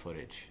found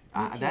footage.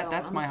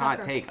 That's I'm my a hot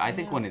sucker. take. I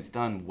think when it's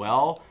done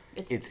well,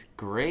 it's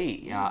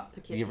great.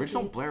 The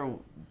original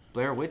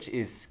Blair Witch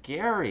is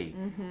scary.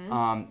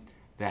 Mm-hmm.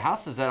 The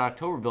House That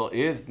October Built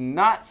is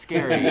not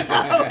scary.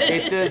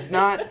 It does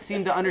not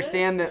seem to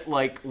understand that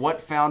what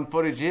found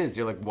footage is.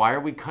 You're like, why are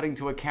we cutting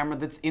to a camera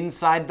that's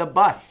inside the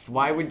bus?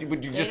 Why would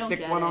you just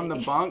stick one on the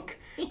bunk?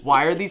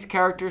 Why are these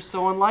characters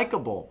so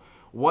unlikable?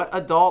 What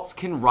adults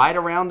can ride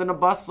around in a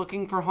bus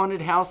looking for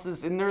haunted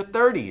houses in their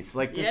 30s?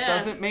 This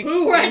doesn't make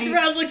Who rides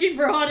around looking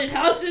for haunted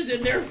houses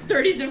in their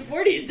 30s and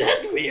 40s?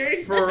 That's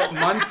weird. For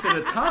months at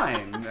a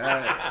time.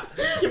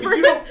 But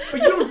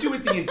you don't do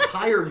it the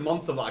entire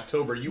month of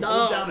October. You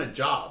hold down a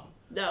job.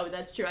 No,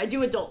 that's true. I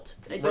do adult.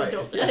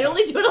 Adult. Yeah. I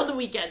only do it on the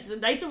weekends,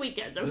 and nights and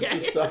weekends, okay?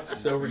 This is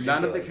so ridiculous.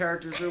 None of the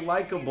characters are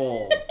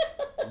likable.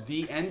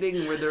 The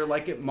ending where they're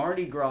at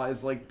Mardi Gras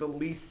is the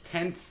least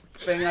tense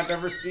thing I've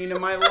ever seen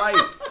in my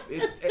life.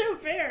 That's so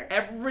fair.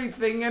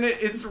 Everything in it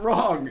is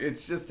wrong.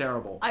 It's just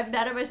terrible. I'm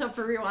mad at myself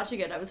for rewatching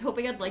it. I was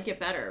hoping I'd like it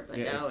better, but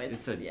no,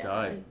 it's a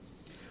dud.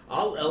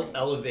 I'll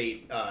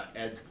elevate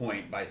Ed's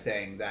point by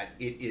saying that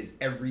it is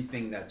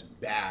everything that's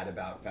bad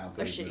about found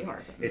footage. A shitty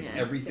horror film. It's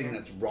everything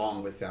that's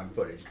wrong with found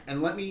footage.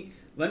 And let me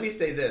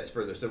say this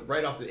further. So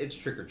right off it's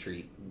Trick or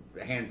Treat,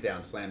 hands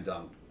down, slam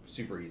dunk,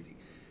 super easy.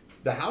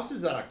 The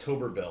Houses That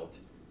October Built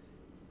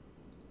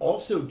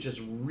also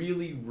just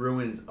really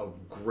ruins a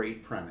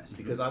great premise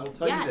because I will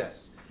tell you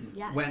this.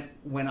 Yes.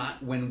 When I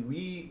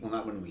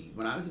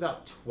was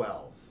about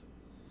 12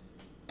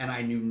 and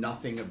I knew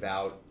nothing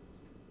about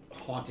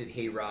haunted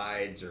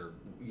hayrides or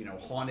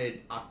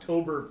haunted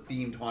October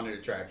themed haunted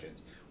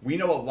attractions. We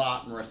know a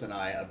lot, Marissa and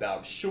I,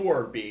 about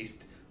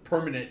shore-based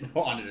permanent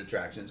haunted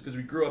attractions because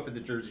we grew up in the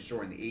Jersey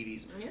Shore in the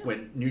 80s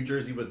when New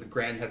Jersey was the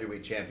grand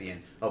heavyweight champion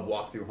of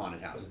walk-through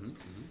haunted houses.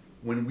 Mm-hmm.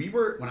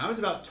 When I was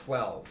about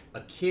 12,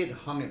 a kid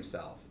hung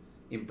himself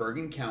in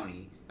Bergen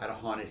County at a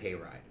haunted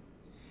hayride.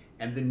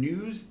 And the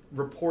news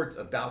reports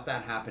about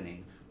that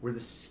happening were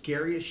the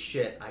scariest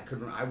shit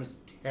I was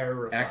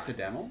terrified.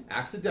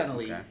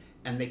 Accidentally. Okay.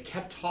 And they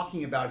kept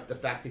talking about the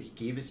fact that he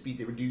gave his speech.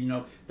 They were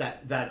doing,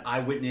 that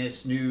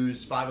eyewitness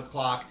news, 5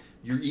 o'clock,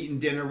 you're eating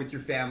dinner with your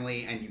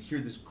family, and you hear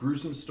this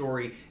gruesome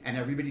story, and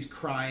everybody's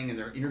crying, and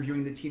they're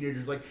interviewing the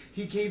teenagers like,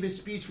 he gave his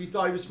speech, we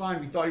thought he was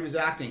fine, we thought he was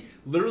acting.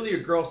 Literally, a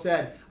girl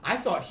said, I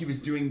thought he was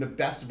doing the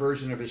best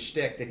version of his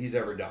shtick that he's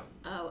ever done.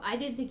 Oh, I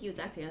didn't think he was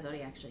acting. I thought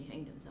he actually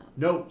hanged himself.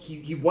 No,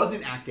 he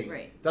wasn't acting.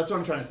 Right. That's what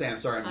I'm trying to say. I'm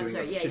sorry, I'm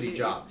doing a shitty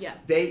job. Yeah.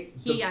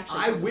 The actually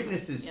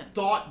eyewitnesses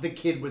thought the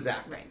kid was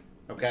acting. Right.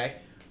 Okay?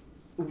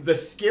 The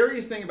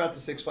scariest thing about the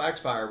Six Flags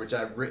fire, which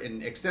I've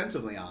written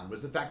extensively on,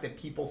 was the fact that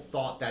people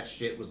thought that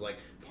shit was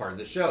part of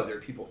the show. There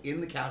were people in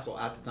the castle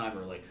at the time who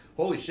were like,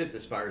 holy shit,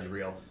 this fire's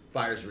real.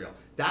 Fire's real.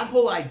 That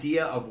whole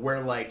idea of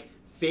where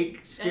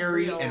fake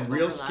scary and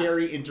real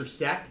scary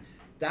intersect,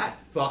 that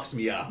fucks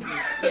me up.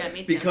 Yeah,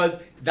 me too.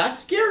 Because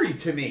that's scary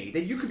to me,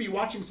 that you could be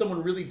watching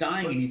someone really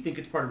dying and you think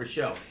it's part of a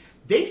show.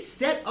 They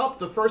set up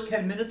the first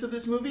 10 minutes of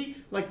this movie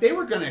like they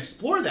were going to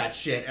explore that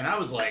shit, and I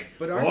was like,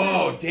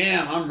 oh,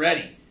 damn, I'm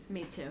ready.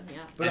 Me too,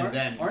 yeah. But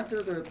And aren't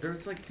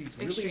there's like these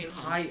really Extreme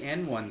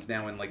high-end ones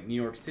now in like New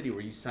York City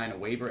where you sign a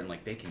waiver and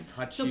like they can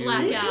touch So you.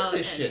 blackout. Who did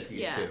this shit,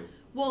 these two?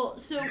 Well,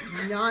 so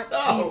not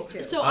Oh. these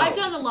two. So I've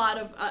done a lot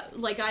of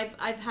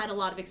I've had a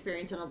lot of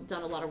experience and I've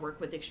done a lot of work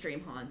with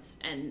extreme haunts,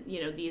 and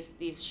you know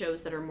these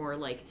shows that are more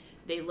like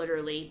they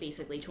literally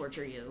basically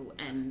torture you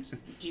and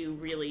do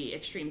really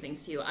extreme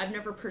things to you. I've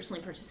never personally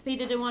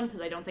participated in one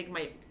because I don't think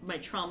my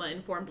trauma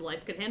informed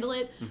life could handle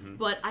it. Mm-hmm.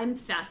 But I'm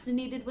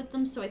fascinated with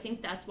them, so I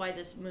think that's why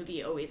this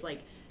movie always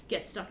like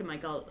gets stuck in my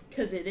gut,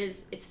 because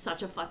it's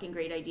such a fucking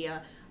great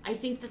idea. I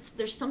think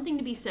there's something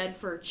to be said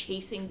for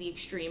chasing the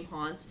extreme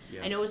haunts.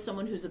 Yeah. I know as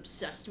someone who's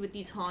obsessed with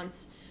these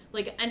haunts,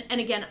 like, and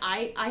again,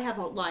 I have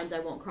lines I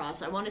won't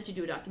cross. I wanted to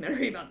do a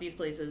documentary about these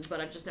places, but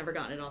I've just never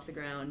gotten it off the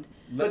ground.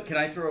 Look, can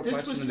I throw a This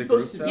question was to the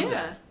group supposed to though? be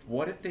Yeah.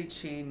 What if they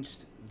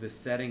changed the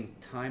setting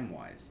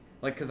time-wise?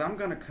 Like, because I'm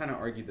going to kind of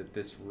argue that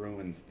this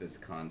ruins this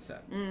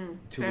concept to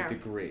fair. a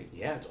degree.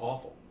 Yeah, it's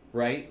awful.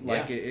 Right?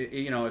 Like, Yeah.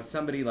 you know, if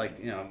somebody, like,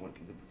 you know,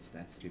 what's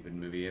that stupid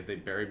movie? If they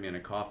buried me in a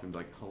coffin, be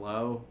like,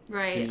 hello?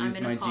 Right, Can you I'm use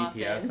in my a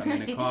coffin. GPS? I'm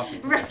in a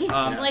coffin. Right,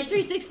 like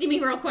 360 me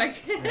real quick.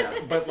 Yeah,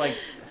 but, like,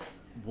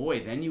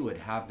 boy, then you would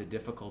have the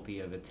difficulty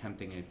of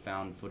attempting a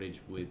found footage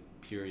with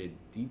period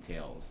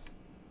details.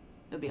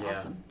 It'd be Yeah.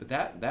 awesome. But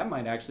that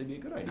might actually be a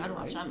good idea. I'd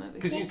watch that movie.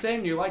 Because you're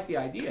saying you like the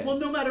idea. Well,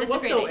 no matter It's a what,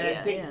 great though,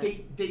 idea,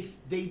 Ed,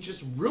 they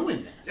just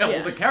ruin this. Yeah,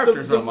 well, the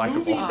characters the are unlikable.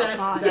 movie Oh, that,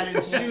 God. that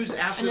ensues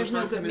after And there's the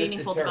no first 10 good minutes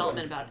meaningful is terrible.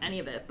 development about any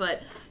of it.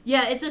 But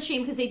yeah, it's a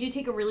shame because they do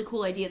take a really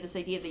cool idea, this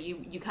idea that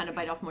you kind of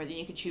bite off more than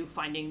you could chew,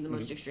 finding the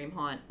most extreme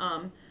haunt.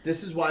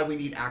 This is why we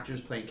need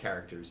actors playing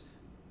characters.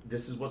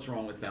 This is what's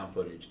wrong with found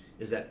footage,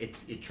 is that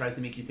it tries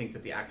to make you think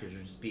that the actors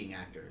are just being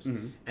actors,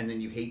 and then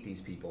you hate these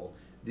people.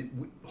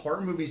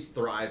 Horror movies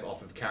thrive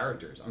off of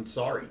characters. I'm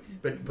sorry,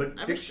 but Every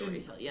fiction,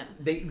 storyteller, yeah.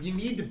 you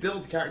need to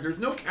build characters. There's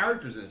no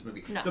characters in this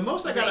movie. No. The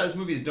most I got out of this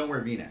movie is don't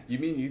wear V-necks.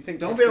 You think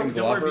Don't Crispin wear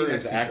Glover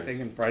V-necks is t-shirts. acting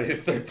in Friday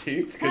the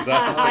 13th? Because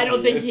I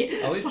don't think he.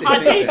 At least they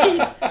I think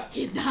think that.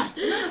 he's not.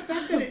 And the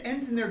fact that it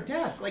ends in their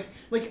death,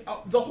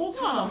 the whole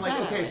time Oh, I'm like,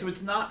 God. okay, so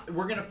it's not.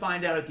 We're gonna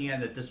find out at the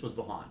end that this was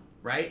the haunt,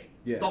 right?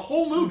 Yeah. The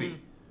whole movie.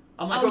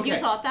 I'm like, Oh, okay. you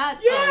thought that?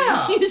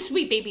 Yeah. Oh, you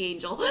sweet baby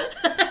angel.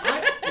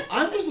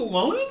 I was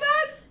alone in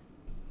that.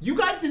 You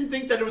guys didn't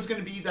think that it was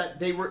going to be that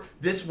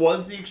this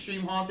was the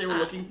extreme haunt they were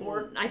looking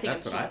for? I think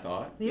That's what I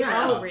thought.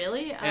 Yeah. Oh,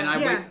 really?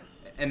 And Yeah.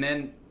 and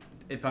then,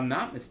 if I'm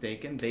not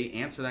mistaken, they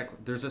answer that.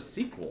 There's a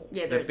sequel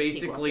Yeah, that there's a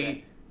sequel to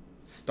basically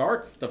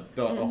starts the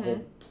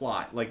whole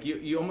plot. Like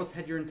you almost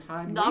had your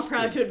time. Not wasted.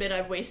 proud to admit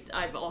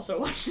I've also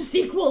watched the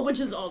sequel, which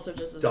is also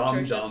just as Dumb,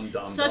 atrocious.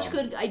 dumb, Such dumb.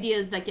 good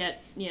ideas that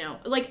get,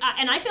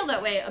 and I feel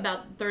that way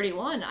about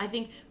 31. I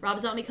think Rob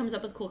Zombie comes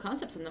up with cool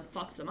concepts and then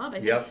fucks them up. I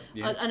think Yep.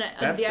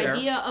 That's the fair.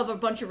 idea of a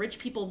bunch of rich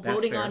people That's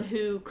voting fair. on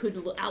who could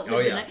outlive Oh,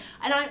 the yeah. night.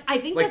 And I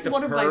think Like that's The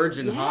one of my Purge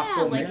and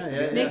Hostel mixed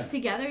mixed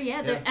together.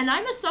 Yeah. And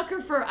I'm a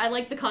sucker for, I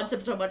like the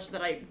concept so much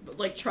that I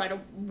like try to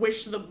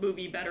wish the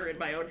movie better in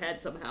my own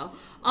head somehow.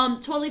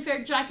 Totally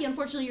fair. Jackie,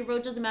 unfortunately your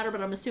vote doesn't matter,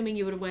 but I'm assuming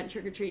you would have went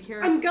trick or treat here.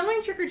 I'm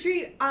going trick or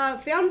treat.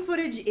 Found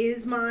footage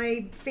is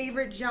my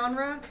favorite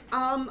genre.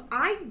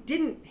 I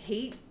didn't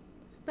hate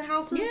the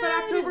houses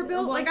that October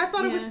built. well, Like I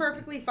thought it was yeah.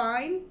 perfectly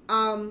fine.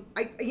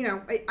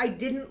 I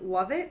didn't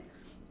love it.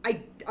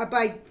 But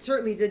I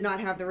certainly did not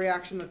have the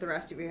reaction that the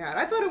rest of you had.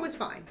 I thought it was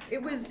fine.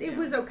 It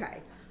was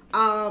okay.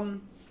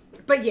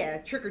 But yeah,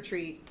 trick or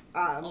treat,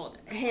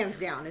 hands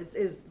down,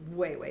 is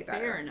way better.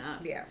 Fair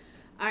enough. Yeah.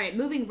 All right,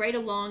 moving right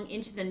along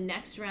into the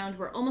next round.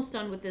 We're almost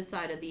done with this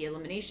side of the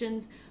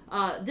eliminations.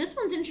 This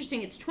one's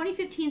interesting. It's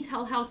 2015's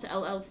Hell House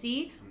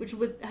LLC, which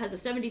has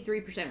a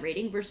 73%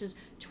 rating, versus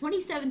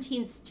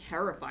 2017's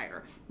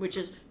Terrifier, which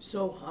is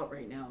so hot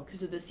right now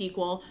because of the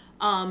sequel,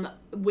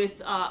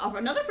 with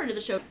another friend of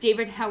the show,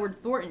 David Howard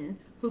Thornton,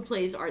 who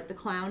plays Art the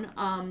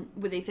Clown,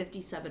 with a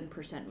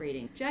 57%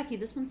 rating. Jackie,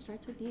 this one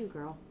starts with you,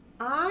 girl.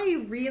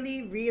 I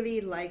really,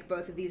 really like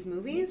both of these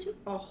movies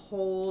a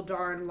whole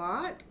darn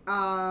lot.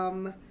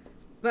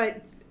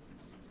 But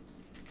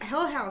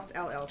Hell House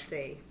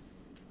LLC,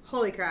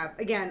 holy crap.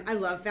 Again, I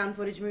love found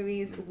footage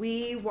movies.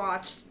 We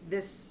watched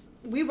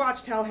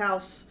Hell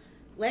House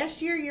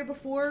last year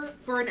before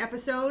for an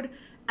episode,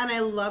 and I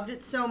loved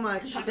it so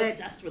much I'm that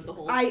obsessed with the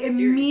whole I series.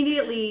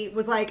 immediately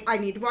was like, I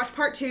need to watch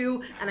part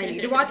 2, and I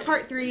need to watch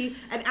part 3.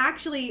 And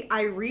actually,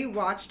 I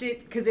rewatched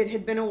it because it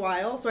had been a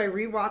while, so I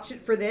rewatched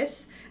it for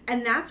this.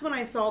 And that's when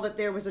I saw that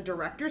there was a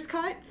director's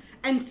cut.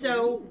 And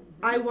so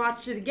I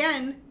watched it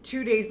again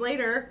 2 days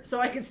later so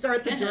I could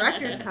start the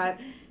director's cut.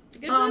 It's a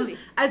good movie.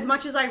 As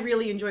much as I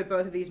really enjoy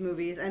both of these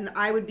movies, and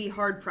I would be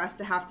hard pressed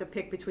to have to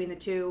pick between the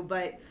two,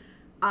 but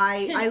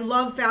I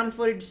love found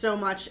footage so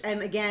much,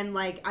 and again,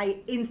 like, I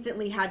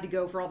instantly had to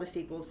go for all the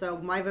sequels, so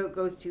my vote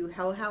goes to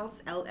Hell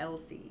House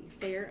LLC.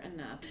 Fair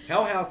enough.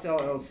 Hell House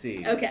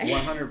LLC. Okay.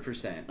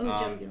 100%. Oh,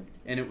 Joe, you know.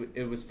 And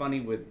it was funny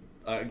with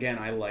again,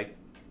 I like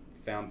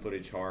found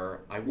footage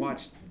horror. I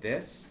watched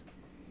this.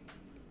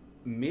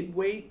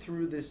 Midway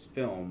through this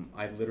film,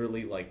 I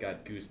literally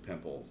got goose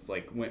pimples.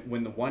 Like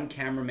when the one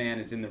cameraman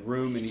is in the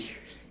room and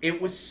it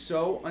was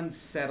so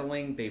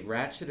unsettling. They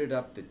ratcheted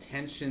up the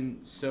tension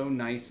so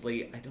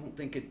nicely. I don't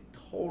think it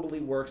totally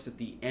works at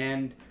the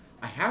end.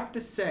 I have to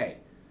say,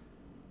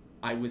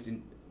 I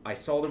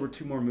saw there were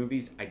 2 more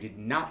movies. I did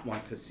not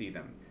want to see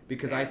them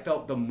because I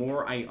felt the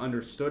more I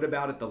understood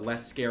about it, the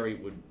less scary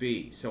it would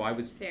be. So I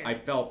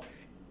felt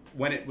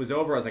when it was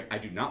over, I was like, I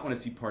do not want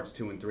to see parts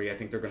 2 and 3. I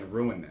think they're going to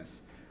ruin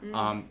this.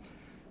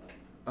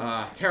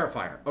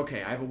 Terrifier.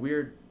 Okay, I have a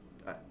weird...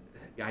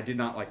 I did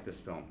not like this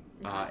film.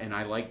 And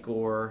I like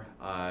gore.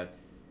 I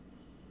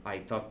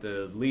thought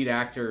the lead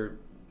actor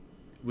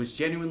was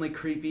genuinely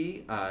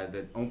creepy.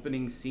 The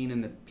opening scene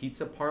in the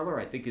pizza parlor,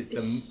 I think, is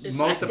the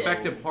most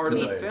effective part of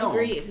the film.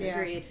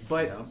 Agreed.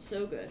 But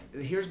so good.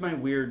 Here's my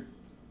weird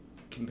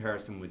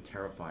comparison with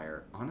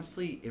Terrifier.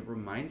 Honestly, it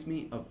reminds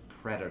me of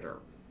Predator.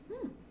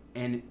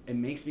 And it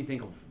makes me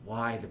think of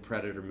why the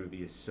Predator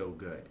movie is so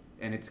good.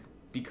 And it's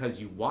because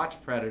you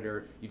watch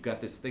Predator, you've got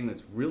this thing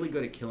that's really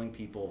good at killing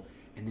people,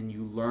 and then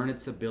you learn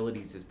its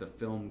abilities as the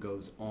film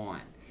goes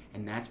on.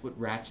 And that's what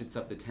ratchets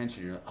up the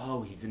tension. You're like,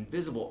 oh, he's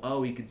invisible.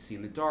 Oh, he can see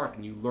in the dark.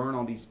 And you learn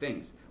all these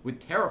things.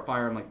 With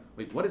Terrifier, I'm like,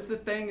 wait, what is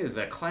this thing? Is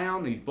it a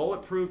clown? He's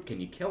bulletproof.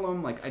 Can you kill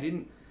him? Like, I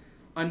didn't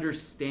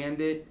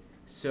understand it.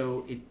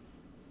 So it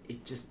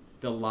just,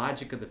 the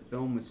logic of the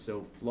film was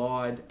so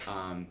flawed.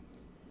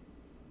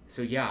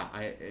 So yeah,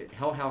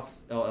 Hell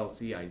House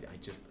LLC, I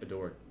just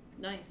adored.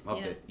 Nice.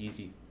 Loved it.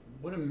 Easy.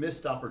 What a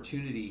missed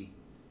opportunity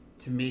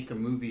to make a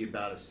movie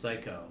about a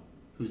psycho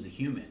who's a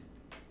human.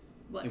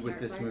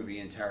 With this movie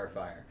and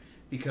Terrifier.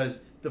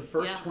 Because the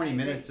first 20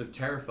 minutes of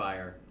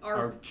Terrifier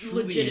are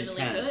truly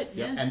legitimately intense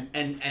good,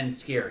 and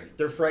scary.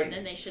 They're frightening.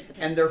 And then they shit the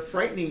pants. And they're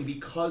frightening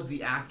because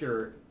the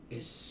actor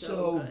is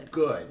so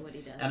good. What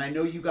he does. And I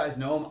know you guys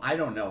know him. I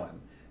don't know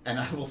him. And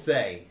I will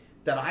say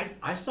that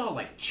I saw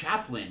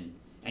Chaplin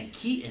and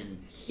Keaton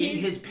in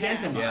his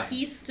pantomime. Yeah.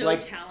 He's so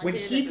talented. When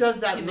he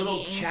does that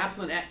little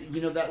Chaplin, that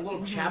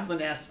little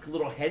Chaplin-esque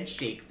little head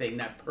shake thing,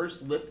 that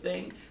pursed lip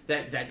thing,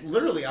 that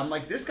literally, I'm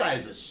like, this guy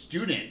is a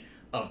student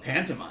of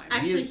pantomime.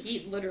 Actually,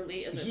 he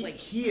literally is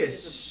he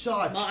is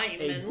such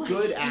a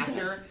good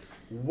actor.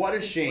 What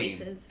a shame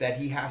that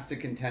he has to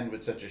contend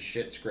with such a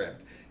shit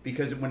script.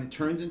 Because when it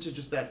turns into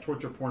just that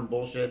torture porn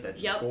bullshit, that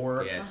just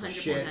gore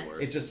shit,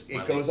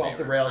 it goes off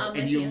the rails,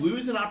 and you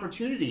lose an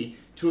opportunity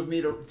to have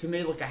made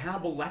like a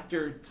Hannibal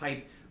Lecter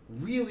type,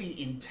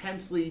 really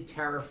intensely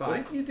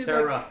terrifying,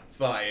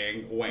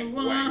 wink,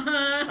 wink,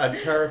 a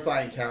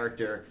terrifying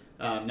character.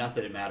 Not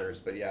that it matters,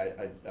 but yeah,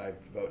 I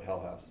vote Hell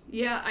House.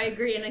 Yeah, I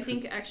agree, and I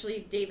think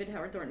actually David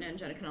Howard Thornton and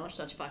Jenna Connell are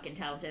such fucking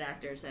talented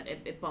actors that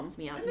it bums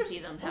me out to see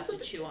them have to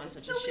chew on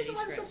such a shitty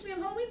script. It's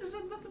on Halloween. There's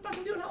nothing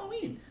fucking to do on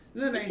Halloween.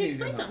 It takes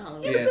place on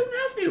Halloween. Yeah, but it doesn't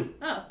have to.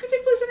 Oh. It could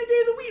take place any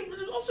day of the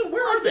week. Also,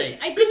 where are they?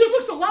 I think it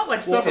looks a lot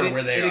like summer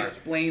where they are. It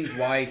explains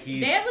why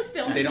That was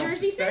filmed in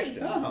Jersey City.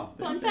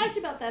 Fun fact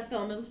about that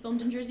film, it was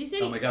filmed in Jersey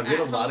City. Oh my god, we had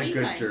a lot of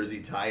good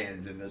Jersey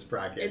tie-ins in this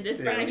bracket.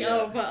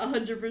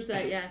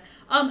 100%, yeah.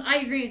 I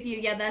agree with you.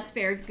 Yeah, that's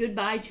fair.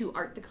 Goodbye to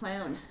Art the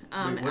Clown.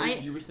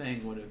 You were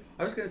saying, what if...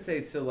 I was going to say,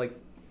 so,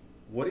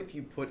 what if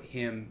you put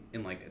him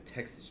in, a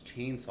Texas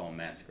Chainsaw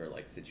Massacre,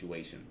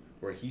 situation,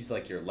 where he's,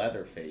 your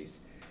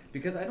Leatherface...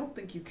 Because I don't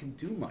think you can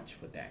do much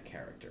with that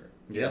character.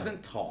 He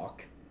doesn't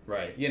talk.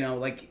 Right.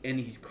 And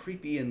he's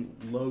creepy in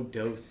low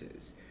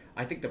doses.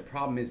 I think the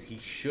problem is he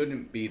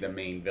shouldn't be the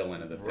main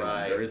villain of the film.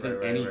 Right, there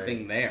isn't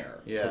anything there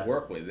to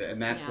work with.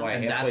 And that's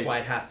why that's why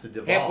it has to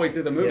devolve. Halfway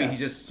through the movie, he's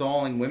just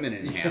sawing women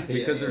in half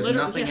because there's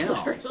nothing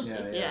else.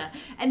 Yeah.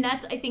 And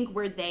that's, I think,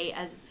 where they,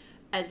 as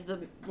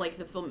the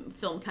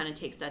film kind of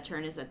takes that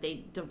turn, is that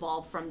they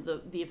devolve from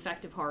the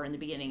effective horror in the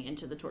beginning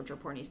into the torture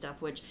porny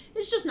stuff, which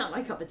is just not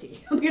my cup of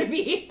tea. I'm gonna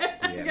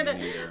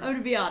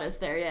be honest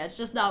there. Yeah, it's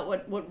just not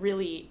what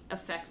really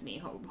affects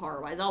me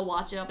horror wise. I'll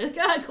watch it. I'll be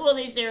like, cool,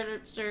 they shared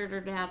her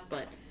in half,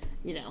 but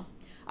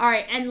All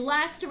right, and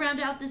last to round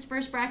out this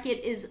first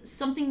bracket is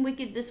Something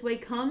Wicked This Way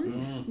Comes,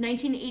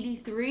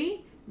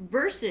 1983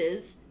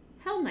 versus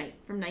Hell Night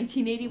from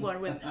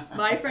 1981 with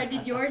My Friend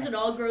and Yours and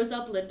All Grows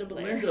Up Linda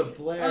Blair. Linda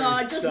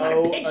Blair is just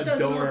so want to pinch adorbs. those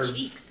little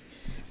cheeks.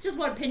 Just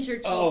want to pinch her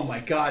cheeks. Oh my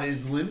god,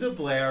 is Linda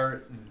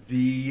Blair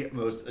the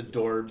most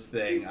adorbs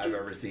thing I've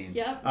ever seen?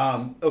 Yep.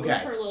 Okay,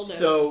 her little nose.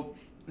 so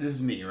this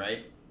is me,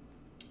 right?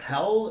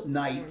 Hell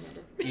Night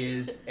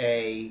is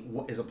a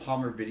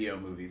Palmer Video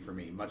movie for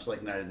me, much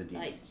like Night of the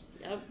Demons. Nice.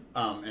 Yep.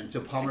 And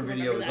so Palmer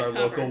Video is our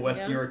local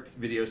West New York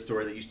video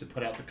store that used to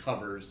put out the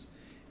covers,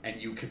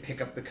 and you could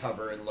pick up the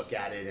cover and look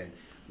at it.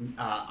 And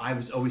I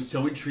was always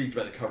so intrigued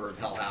by the cover of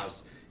Hell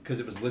House because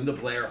it was Linda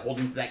Blair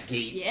holding to that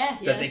gate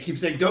that they keep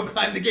saying, "Don't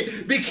climb the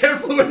gate. Be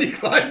careful when you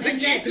climb the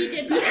gate." He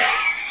did. And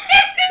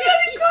then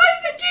he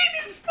climbs the gate.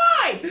 It's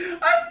fine.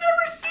 I've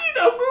never seen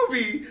a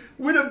movie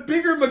with a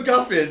bigger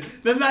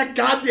MacGuffin than that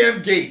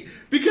goddamn gate.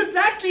 Because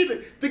that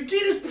gate, the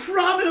gate is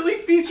prominently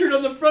featured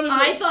on the front of the...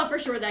 I thought for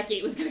sure that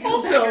gate was going to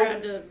go back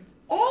around to...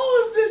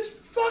 all of this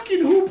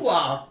fucking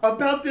hoopla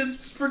about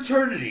this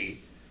fraternity.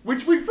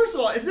 Which first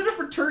of all, is it a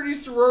fraternity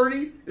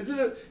sorority? It's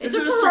a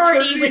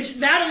sorority, which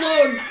that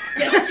alone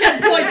gets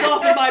 10 points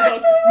off in my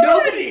book.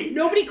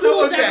 Nobody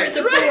cool is ever in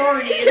the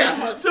sorority.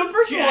 Yeah. So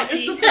first of all,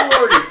 it's a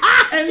sorority,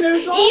 and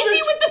there's all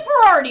easy with the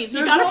sororities.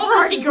 You got a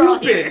sorority girl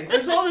here.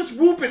 There's all this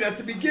whooping at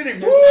the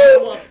beginning. Woo!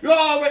 Oh,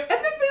 and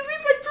then they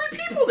leave like 3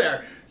 people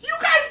there. You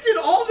guys did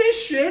all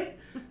this shit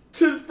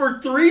for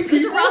 3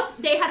 people.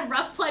 They had a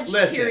rough pledge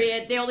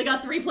period. They only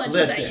got 3 pledges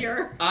that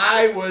year.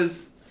 I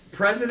was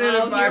president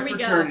of my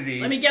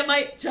fraternity. Let me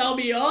tell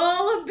me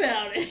all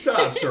about it. Shut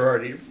up,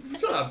 sorority.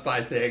 Shut up,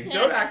 Phi-Sig.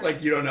 Don't act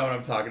like you don't know what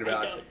I'm talking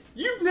about. I don't.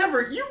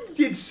 You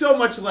did so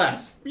much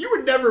less. You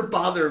would never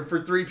bother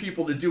for 3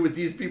 people to do what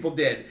these people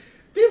did.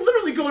 They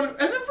literally go in, and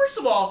then first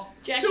of all...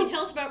 Jackie,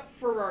 tell us about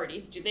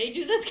sororities. Do they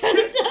do this kind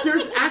of stuff?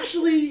 There's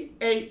actually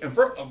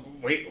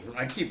wait,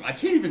 I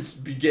can't even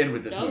begin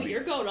with this movie.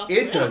 You're going off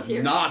It does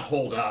not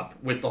hold up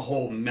with the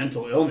whole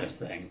mental illness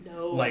thing.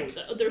 No,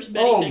 there's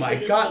many things. Oh my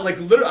god, like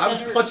literally, I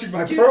was clutching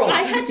my pearls.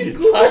 I had to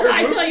Google.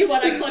 I tell you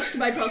what, I clutched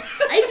my pearls.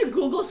 I had to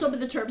Google some of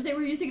the terms they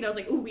were using, and I was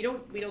like, "Ooh, we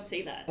don't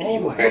say that." Oh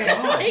my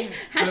god! Like,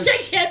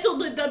 hashtag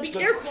canceled. Be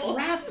careful.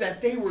 Crap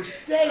that they were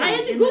saying. I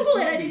had to Google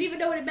it. I didn't even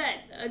know what it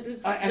meant. And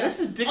this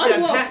is Dick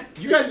Van Patten.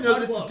 You guys know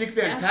this is Dick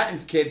Van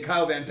Patten's kid,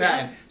 Kyle Van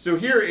Patten. Yeah. So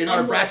here in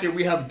our bracket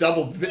we have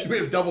double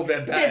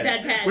Van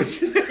Patten.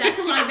 Which is that's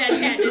a lot of Van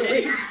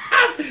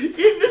Patten. In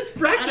this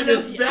bracket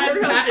is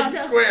Van Patten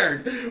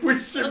squared,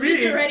 which to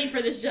me you're ready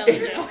for this jelly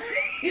Joe.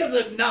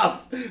 Is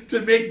enough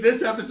to make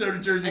this episode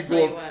of Jersey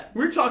Ghouls.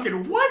 We're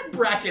talking what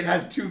bracket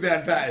has 2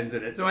 Van Pattens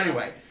in it. So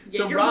anyway,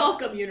 so you're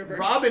welcome, universe.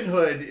 Robin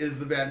Hood is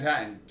the Van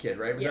Patten kid,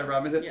 right? Was that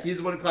Robin Hood? Yeah. He's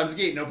the one who climbs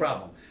the gate, no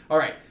problem. All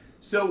right.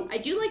 So I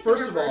do like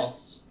first of all,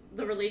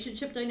 the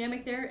relationship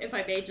dynamic there, if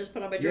I may just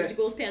put on my Jersey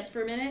Ghouls pants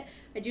for a minute.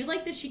 I do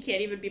like that she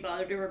can't even be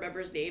bothered to remember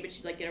his name, and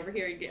she's like, get over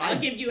here, I'll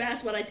give you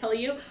ass when I tell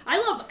you. I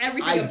love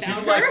everything about her.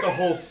 I do like the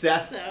whole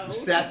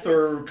Seth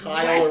or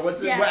Kyle or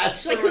what's it,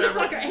 Wes like, or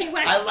whatever. Hey,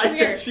 Wes, I like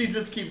that she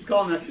just keeps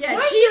calling it. Yeah,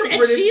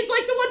 she's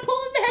like the one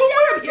pulling the head down.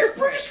 Where does this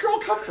British girl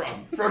come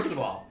from, first of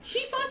all?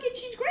 She's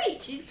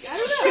great. She's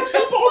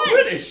all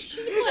British.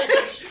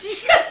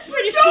 She's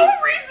British. No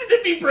reason to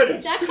be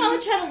British. That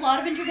college had a lot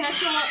of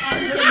international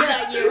applicants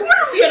that year. What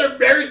are we at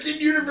American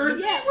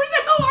University? Yeah. Where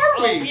the hell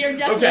are we? We are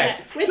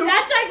definitely with that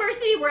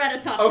diversity, we're at a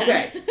top 10.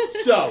 Okay,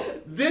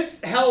 so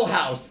this Hell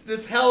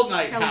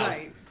Night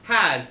house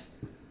has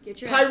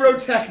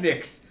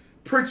pyrotechnics,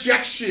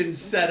 projections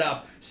set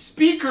up,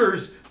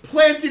 speakers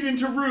planted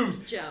into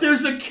rooms. Joe.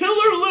 There's a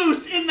killer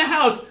loose in the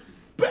house.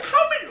 But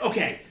how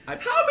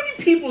many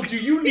people do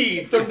you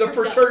need from the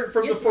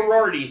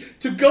Ferrari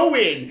to go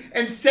in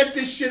and set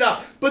this shit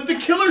up? But the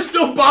killers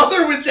don't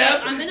bother with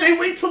them. They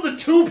wait till the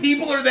 2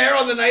 people are there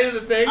on the night of the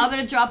thing. I'm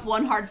gonna drop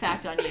one hard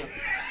fact on you.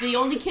 The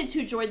only kids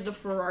who joined the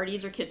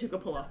Ferraris are kids who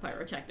could pull off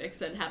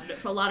pyrotechnics and have it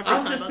for a lot of free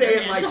time on their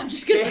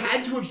hands. They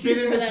had to have been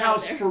in this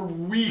house for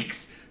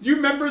weeks. You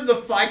remember the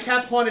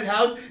Phi-Cap haunted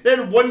house? They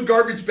had 1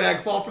 garbage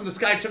bag fall from the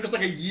sky. It took us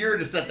like a year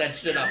to set that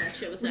shit up. That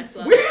shit was next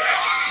level. We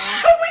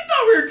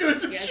thought we were doing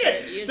some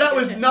shit. That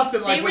was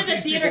nothing like what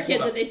these people pulled up. They were the theater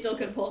kids and they still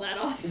couldn't pull that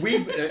off.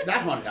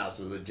 That haunted house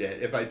was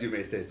legit, if I do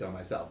may say so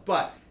myself.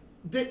 But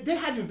they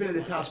had to have been in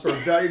this house for a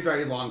very,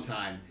 very long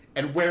time.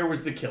 And where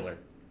was the killer?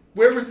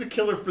 Where was the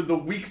killer for the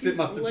weeks it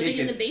must have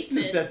taken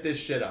to set this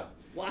shit up?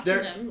 Watching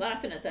them,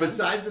 laughing at them.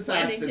 Besides the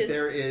fact that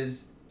there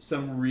is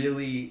some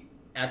really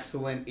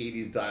excellent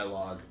 80s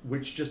dialogue,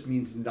 which just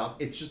means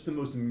nothing. It's just the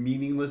most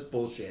meaningless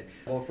bullshit.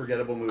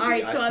 Forgettable movie. All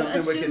right, so I'm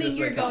assuming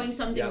you're going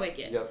Something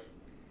Wicked. Yep.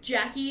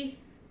 Jackie?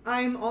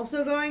 I'm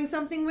also going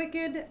Something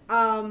Wicked.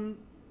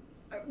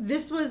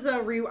 This was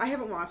I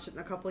haven't watched it in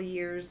a couple of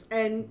years,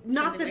 and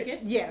not that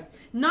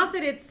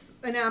it's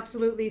an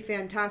absolutely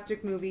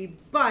fantastic movie,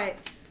 but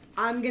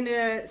I'm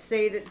gonna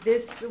say that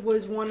this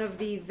was one of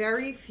the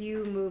very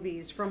few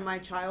movies from my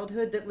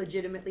childhood that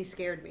legitimately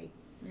scared me.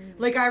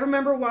 Like, I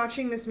remember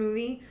watching this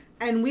movie,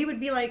 and we would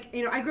be like,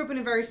 I grew up in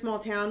a very small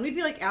town. We'd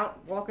be like out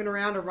walking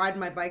around or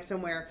riding my bike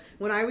somewhere.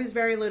 When I was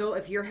very little,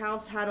 if your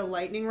house had a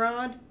lightning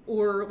rod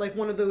or like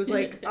one of those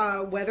like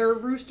weather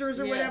roosters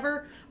or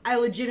whatever, I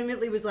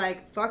legitimately was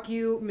like, fuck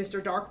you,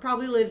 Mr. Dark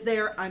probably lives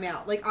there, I'm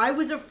out. Like, I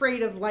was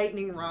afraid of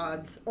lightning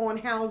rods on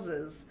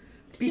houses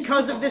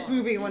because of this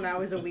movie when I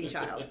was a wee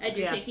child. And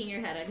you're shaking your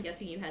head. I'm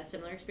guessing you had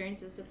similar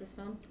experiences with this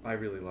film? I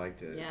really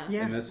liked it.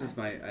 Yeah. And this was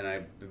and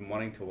I've been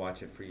wanting to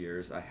watch it for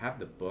years. I have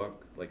the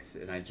book,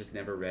 and I just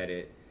never read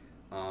it.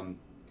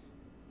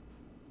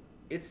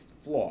 It's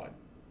flawed.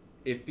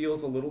 It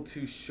feels a little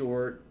too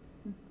short.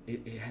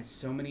 It has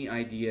so many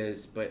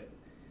ideas, but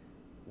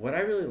what I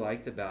really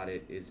liked about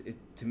it is,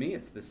 to me,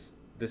 it's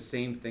the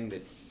same thing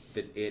that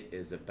it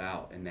is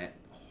about, and that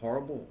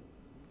horrible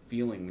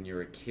feeling when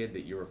you're a kid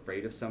that you're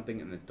afraid of something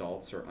and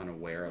adults are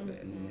unaware of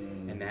it.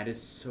 And that is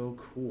so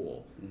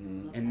cool.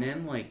 And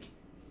then like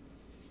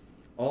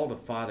all the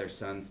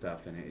father-son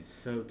stuff in it is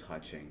so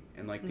touching,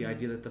 and like the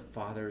idea that the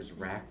father is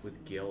racked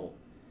with guilt,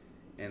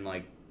 and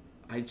like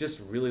I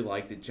just really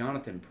liked it.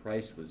 Jonathan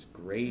Pryce was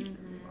great.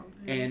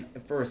 Mm-hmm. And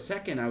for a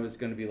second, I was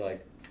going to be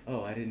like,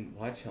 oh, I didn't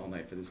watch Hell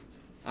Night for this.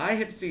 I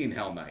have seen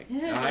Hell Night.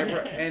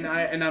 And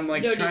I'm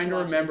like trying to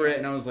remember it,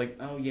 and I was like,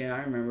 oh, yeah, I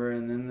remember.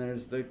 And then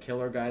there's the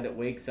killer guy that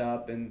wakes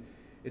up, and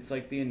it's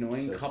like the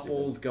annoying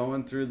couples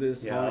going through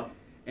this. Yeah.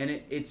 And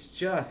it's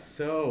just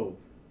so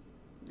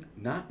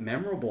not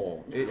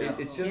memorable.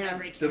 It's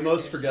just the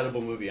most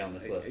forgettable movie on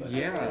this list.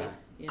 Yeah.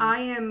 I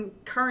am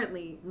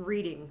currently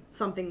reading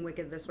Something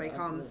Wicked This Way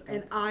Comes,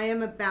 and I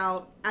am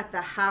about at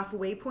the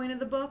halfway point of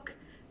the book.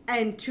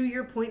 And to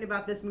your point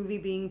about this movie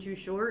being too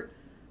short,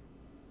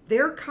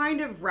 they're kind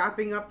of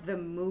wrapping up the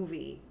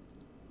movie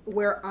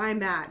where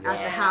I'm at the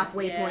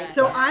halfway point.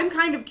 So I'm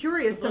kind of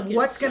curious to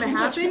what's going to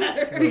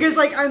happen because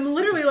like I'm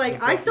literally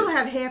like I still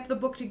have half the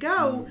book to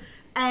go,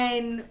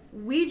 and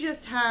we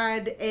just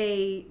had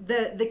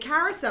the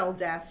carousel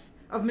death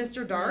of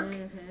Mr. Dark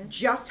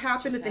just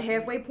happened at the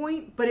halfway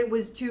point, but it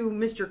was to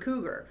Mr.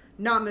 Cougar,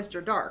 not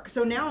Mr. Dark.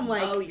 So now I'm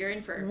like, oh, you're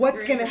in for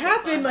what's going to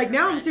happen? Like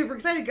now I'm super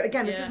excited.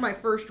 Again, this is my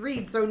first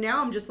read, so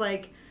now I'm just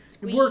like,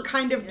 we're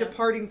kind of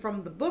departing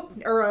from the book,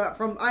 or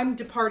I'm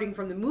departing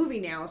from the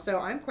movie now, so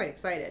I'm quite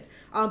excited.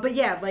 But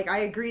yeah, like I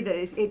agree that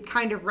it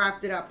kind of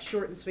wrapped it up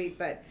short and sweet,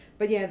 but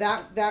yeah,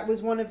 that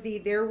was one of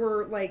there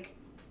were like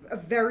a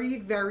very,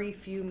 very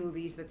few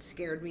movies that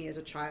scared me as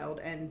a child,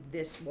 and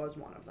this was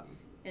one of them.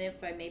 And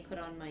if I may put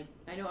on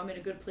I know I'm in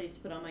a good place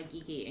to put on my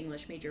geeky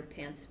English major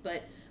pants,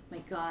 but my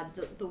God,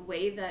 the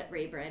way that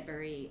Ray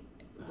Bradbury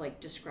like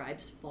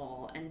describes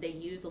fall, and they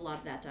use a lot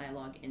of that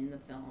dialogue in the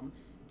film,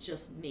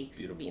 just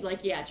makes me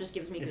like just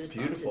gives me goosebumps. It's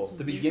beautiful.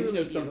 The beginning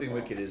of Something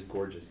Wicked is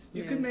gorgeous.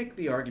 You could make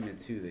the argument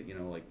too that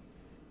like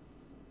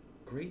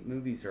great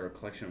movies are a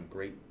collection of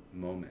great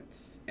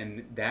moments,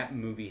 and that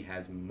movie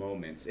has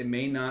moments. It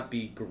may not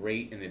be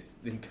great in its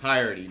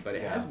entirety, but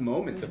it has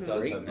moments of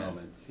greatness. Have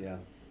moments,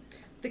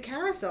 The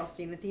carousel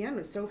scene at the end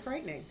was so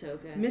frightening. So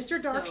good.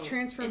 Mr. Dark's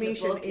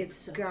transformation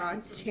is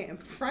goddamn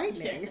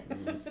frightening.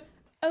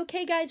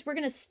 Okay, guys, we're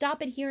going to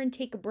stop it here and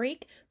take a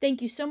break.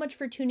 Thank you so much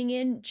for tuning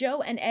in.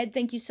 Joe and Ed,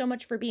 thank you so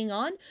much for being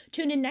on.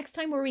 Tune in next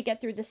time where we get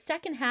through the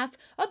second half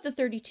of the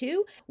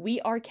 32. We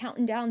are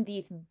counting down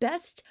the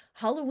best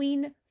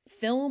Halloween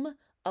film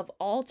of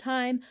all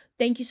time.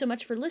 Thank you so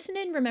much for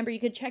listening. Remember, you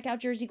can check out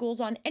Jersey Ghouls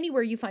on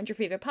anywhere you find your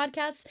favorite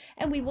podcasts,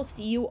 and we will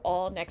see you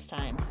all next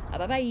time.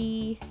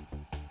 Bye-bye.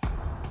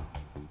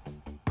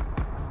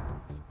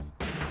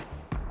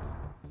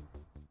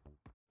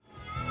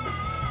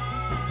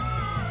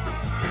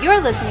 You're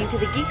listening to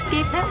the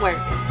Geekscape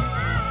Network.